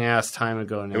long ass time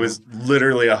ago now. It was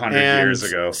literally 100 And years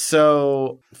ago.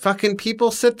 So fucking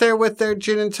people sit there with their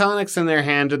gin and tonics in their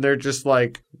hand and they're just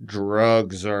like,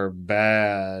 drugs are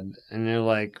bad. And you're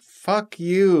like, fuck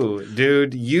you,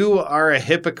 dude. You are a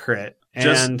hypocrite.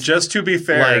 And Just to be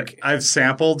fair, like- I've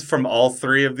sampled from all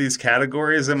three of these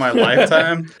categories in my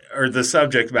lifetime, or the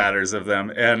subject matters of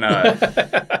them, and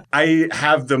I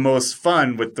have the most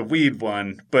fun with the weed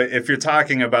one. But if you're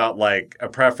talking about like a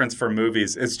preference for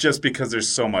movies, it's just because there's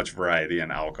so much variety in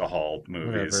alcohol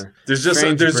movies. Whatever. There's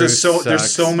Strange Bruce so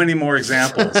sucks. many more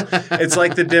examples. It's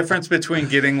like the difference between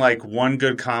getting like one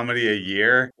good comedy a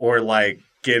year or like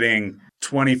getting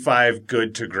 25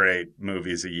 good to great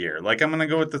movies a year. Like, I'm going to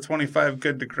go with the 25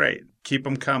 good to great. Keep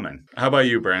them coming. How about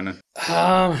you, Brandon?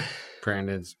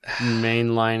 Brandon's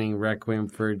mainlining Requiem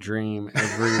for a Dream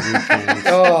every weekend.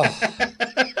 Oh,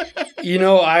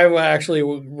 I actually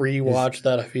rewatched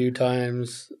that a few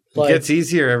times. It gets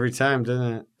easier every time,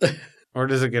 doesn't it? Or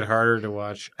does it get harder to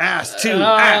watch? Ass to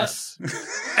ass.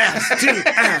 Ass to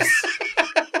ass.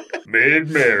 Maid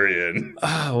Marian.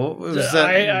 Oh, what was that?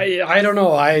 I don't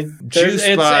know. Juice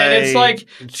it's like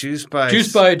Juice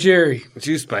by Jerry.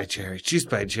 Juice by Jerry. Juice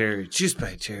by Jerry. Juice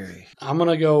by Jerry. I'm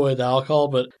gonna go with alcohol,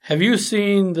 but have you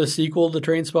seen the sequel to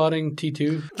Trainspotting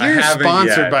T2? I You're haven't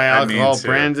sponsored yet. by I mean alcohol, to.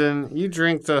 Brandon. You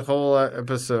drink the whole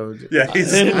episode. Yeah,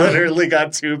 he's literally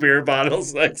got 2 beer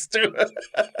bottles next to it.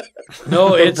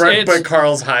 No, But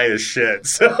Carl's high as shit.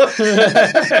 So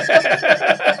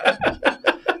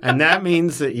And that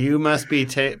means that you must be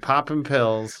popping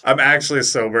pills. I'm actually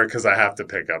sober because I have to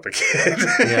pick up a kid.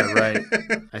 Yeah, right.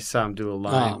 I saw him do a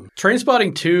line.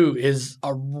 Trainspotting 2 is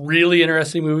a really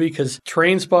interesting movie because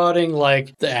Trainspotting,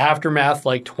 like the aftermath,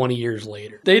 like 20 years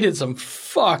later, they did some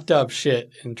fucked up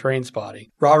shit in Trainspotting.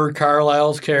 Robert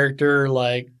Carlyle's character,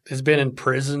 like, has been in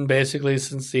prison basically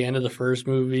since the end of the first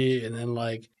movie, and then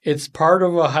like it's part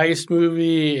of a heist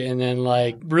movie, and then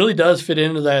like really does fit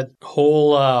into that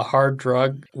whole hard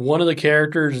drug. One of the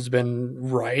characters has been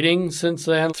writing since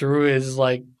then through his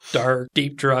like dark,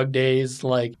 deep drug days,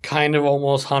 like kind of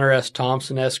almost Hunter S.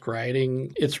 Thompson-esque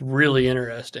writing. It's really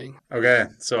interesting. Okay,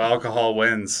 so alcohol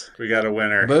wins. We got a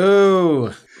winner.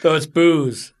 Boo! So it's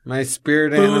booze. My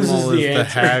spirit Booze animal is is the the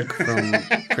answer. hag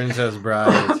from Princess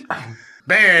Bride.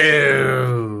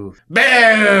 Boo!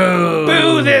 Boo!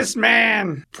 Boo this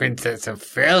man! Princess of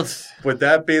Filth. Would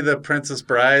that be the Princess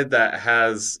Bride that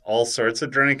has all sorts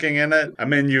of drinking in it? I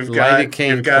mean, you've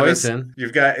Lidocaine got poison.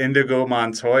 you've got Indigo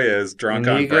Montoya as drunk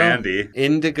on Inigo? brandy.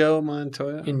 Indigo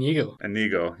Montoya? Inigo.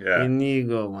 Inigo, yeah.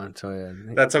 Inigo Montoya.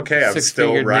 That's okay. I'm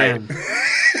still Six-figured right. man.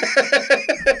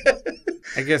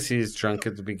 I guess he's drunk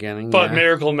at the beginning. But yeah.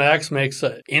 Miracle Max makes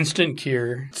an instant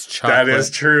cure. It's chocolate. That is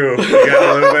true. You got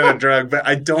a little bit of drug, but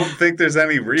I don't think there's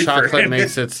any reefer Chocolate in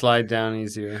makes it. it slide down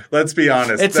easier. Let's be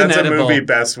honest. It's That's an a edible. movie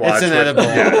best watch. It's an with, edible.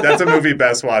 Yeah, that's a movie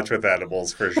best watch with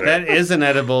edibles for sure. That is an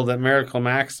edible that Miracle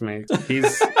Max makes.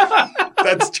 He's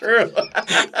That's true.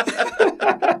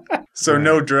 So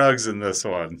no drugs in this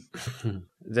one.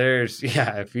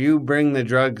 if you bring the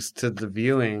drugs to the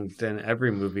viewing, then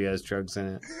every movie has drugs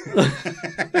in it.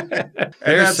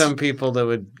 There's that's- some people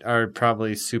that are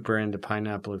probably super into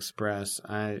Pineapple Express.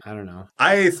 I don't know.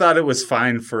 I thought it was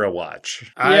fine for a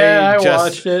watch. I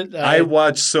watched it. I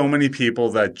watch so many people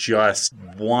that just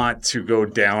want to go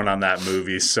down on that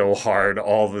movie so hard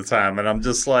all the time. And I'm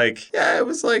just like, yeah, it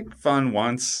was like fun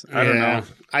once. I don't know.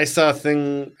 I saw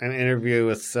an interview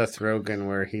with Seth Rogen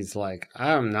where he's like,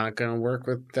 I'm not going to work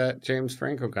with that James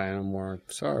Franco guy no more.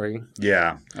 Sorry.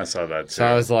 Yeah, I saw that too. So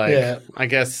I was like, Yeah. I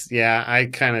guess, I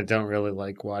kind of don't really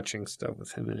like watching stuff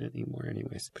with him in it anymore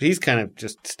anyways. But he's kind of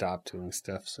just stopped doing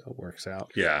stuff, so it works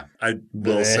out. Yeah, I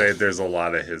will say there's a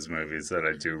lot of his movies that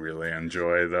I do really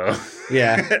enjoy, though.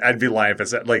 Yeah. I'd be lying if I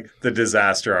said, like, The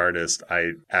Disaster Artist,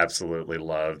 I absolutely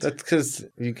loved. That's because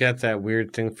you got that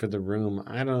weird thing for The Room.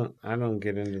 I don't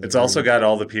get into The It's Room. also got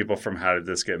all the people from How Did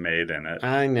This Get Made in it.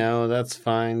 I know, that's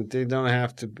fine. They don't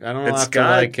have to, I don't It's have got-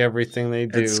 to like everything they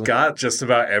do. It's got just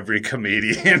about every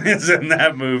comedian is in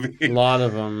that a movie. lot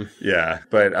of them. Yeah,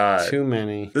 but Too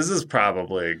many. this is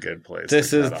probably a good place. This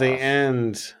to is cut the off.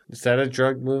 end. Is that a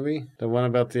drug movie? The one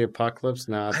about the apocalypse?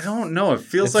 No. I don't know. It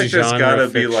feels It's like a there's genre got to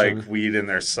of be fiction. like weed in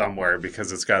there somewhere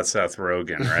because it's got Seth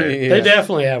Rogen, right? Yeah. They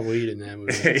definitely have weed in that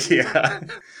movie. Yeah.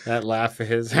 That laugh of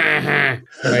his. Right. And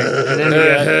then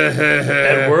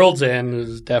at World's End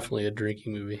is definitely a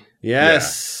drinking movie.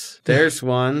 Yes. There's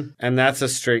one. And that's a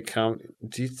straight comedy.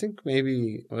 Do you think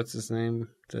maybe, what's his name?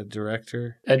 The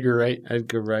director? Edgar Wright.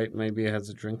 Edgar Wright maybe has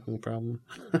a drinking problem.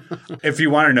 If you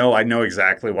want to know, I know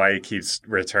exactly why he keeps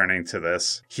returning to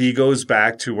this. He goes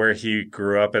back to where he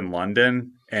grew up in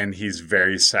London, and he's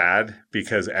very sad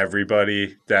because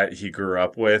everybody that he grew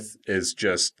up with is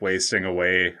just wasting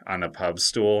away on a pub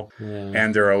stool. Yeah.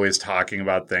 And they're always talking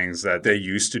about things that they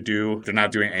used to do. They're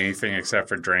not doing anything except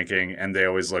for drinking. And they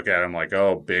always look at him like,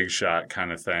 oh, big shot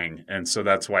kind of thing. And so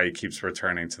that's why he keeps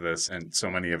returning to this in so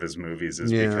many of his movies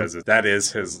is because that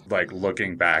is his, like,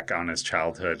 looking back on his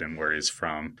childhood and where he's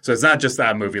from. So it's not just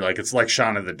that movie. Like, it's like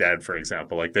Shaun of the Dead, for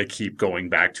example. Like, they keep going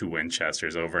back to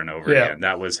Winchester's over and over again.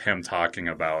 That was him talking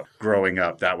about growing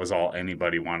up. That was all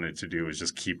anybody wanted to do was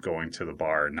just keep going to the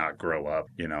bar and not grow up,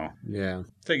 you know? Yeah.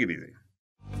 Take it easy.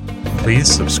 Please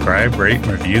subscribe, rate, and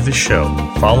review the show.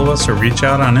 Follow us or reach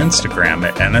out on Instagram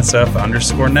at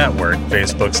NSF_network,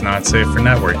 Facebook's Not Safe for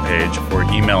Network page, or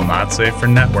email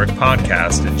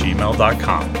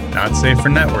notsafefornetworkpodcast@gmail.com. Not Safe for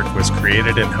Network was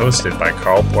created and hosted by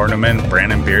Carl Borneman,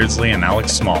 Brandon Beardsley, and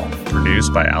Alex Small.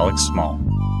 Produced by Alex Small.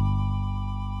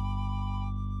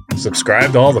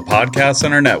 Subscribe to all the podcasts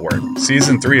on our network.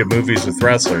 Season 3 of Movies with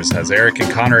Wrestlers has Eric and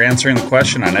Connor answering the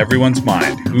question on everyone's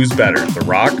mind, who's better, The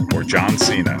Rock or John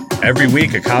Cena? Every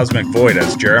week, A Cosmic Void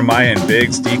has Jeremiah and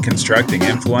Biggs deconstructing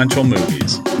influential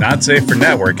movies. Not Safe for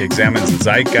Network examines the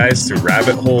zeitgeist through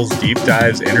rabbit holes, deep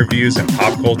dives, interviews, and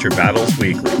pop culture battles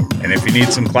weekly. And if you need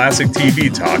some classic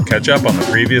TV talk, catch up on the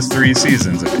previous 3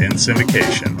 seasons of In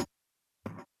Syndication.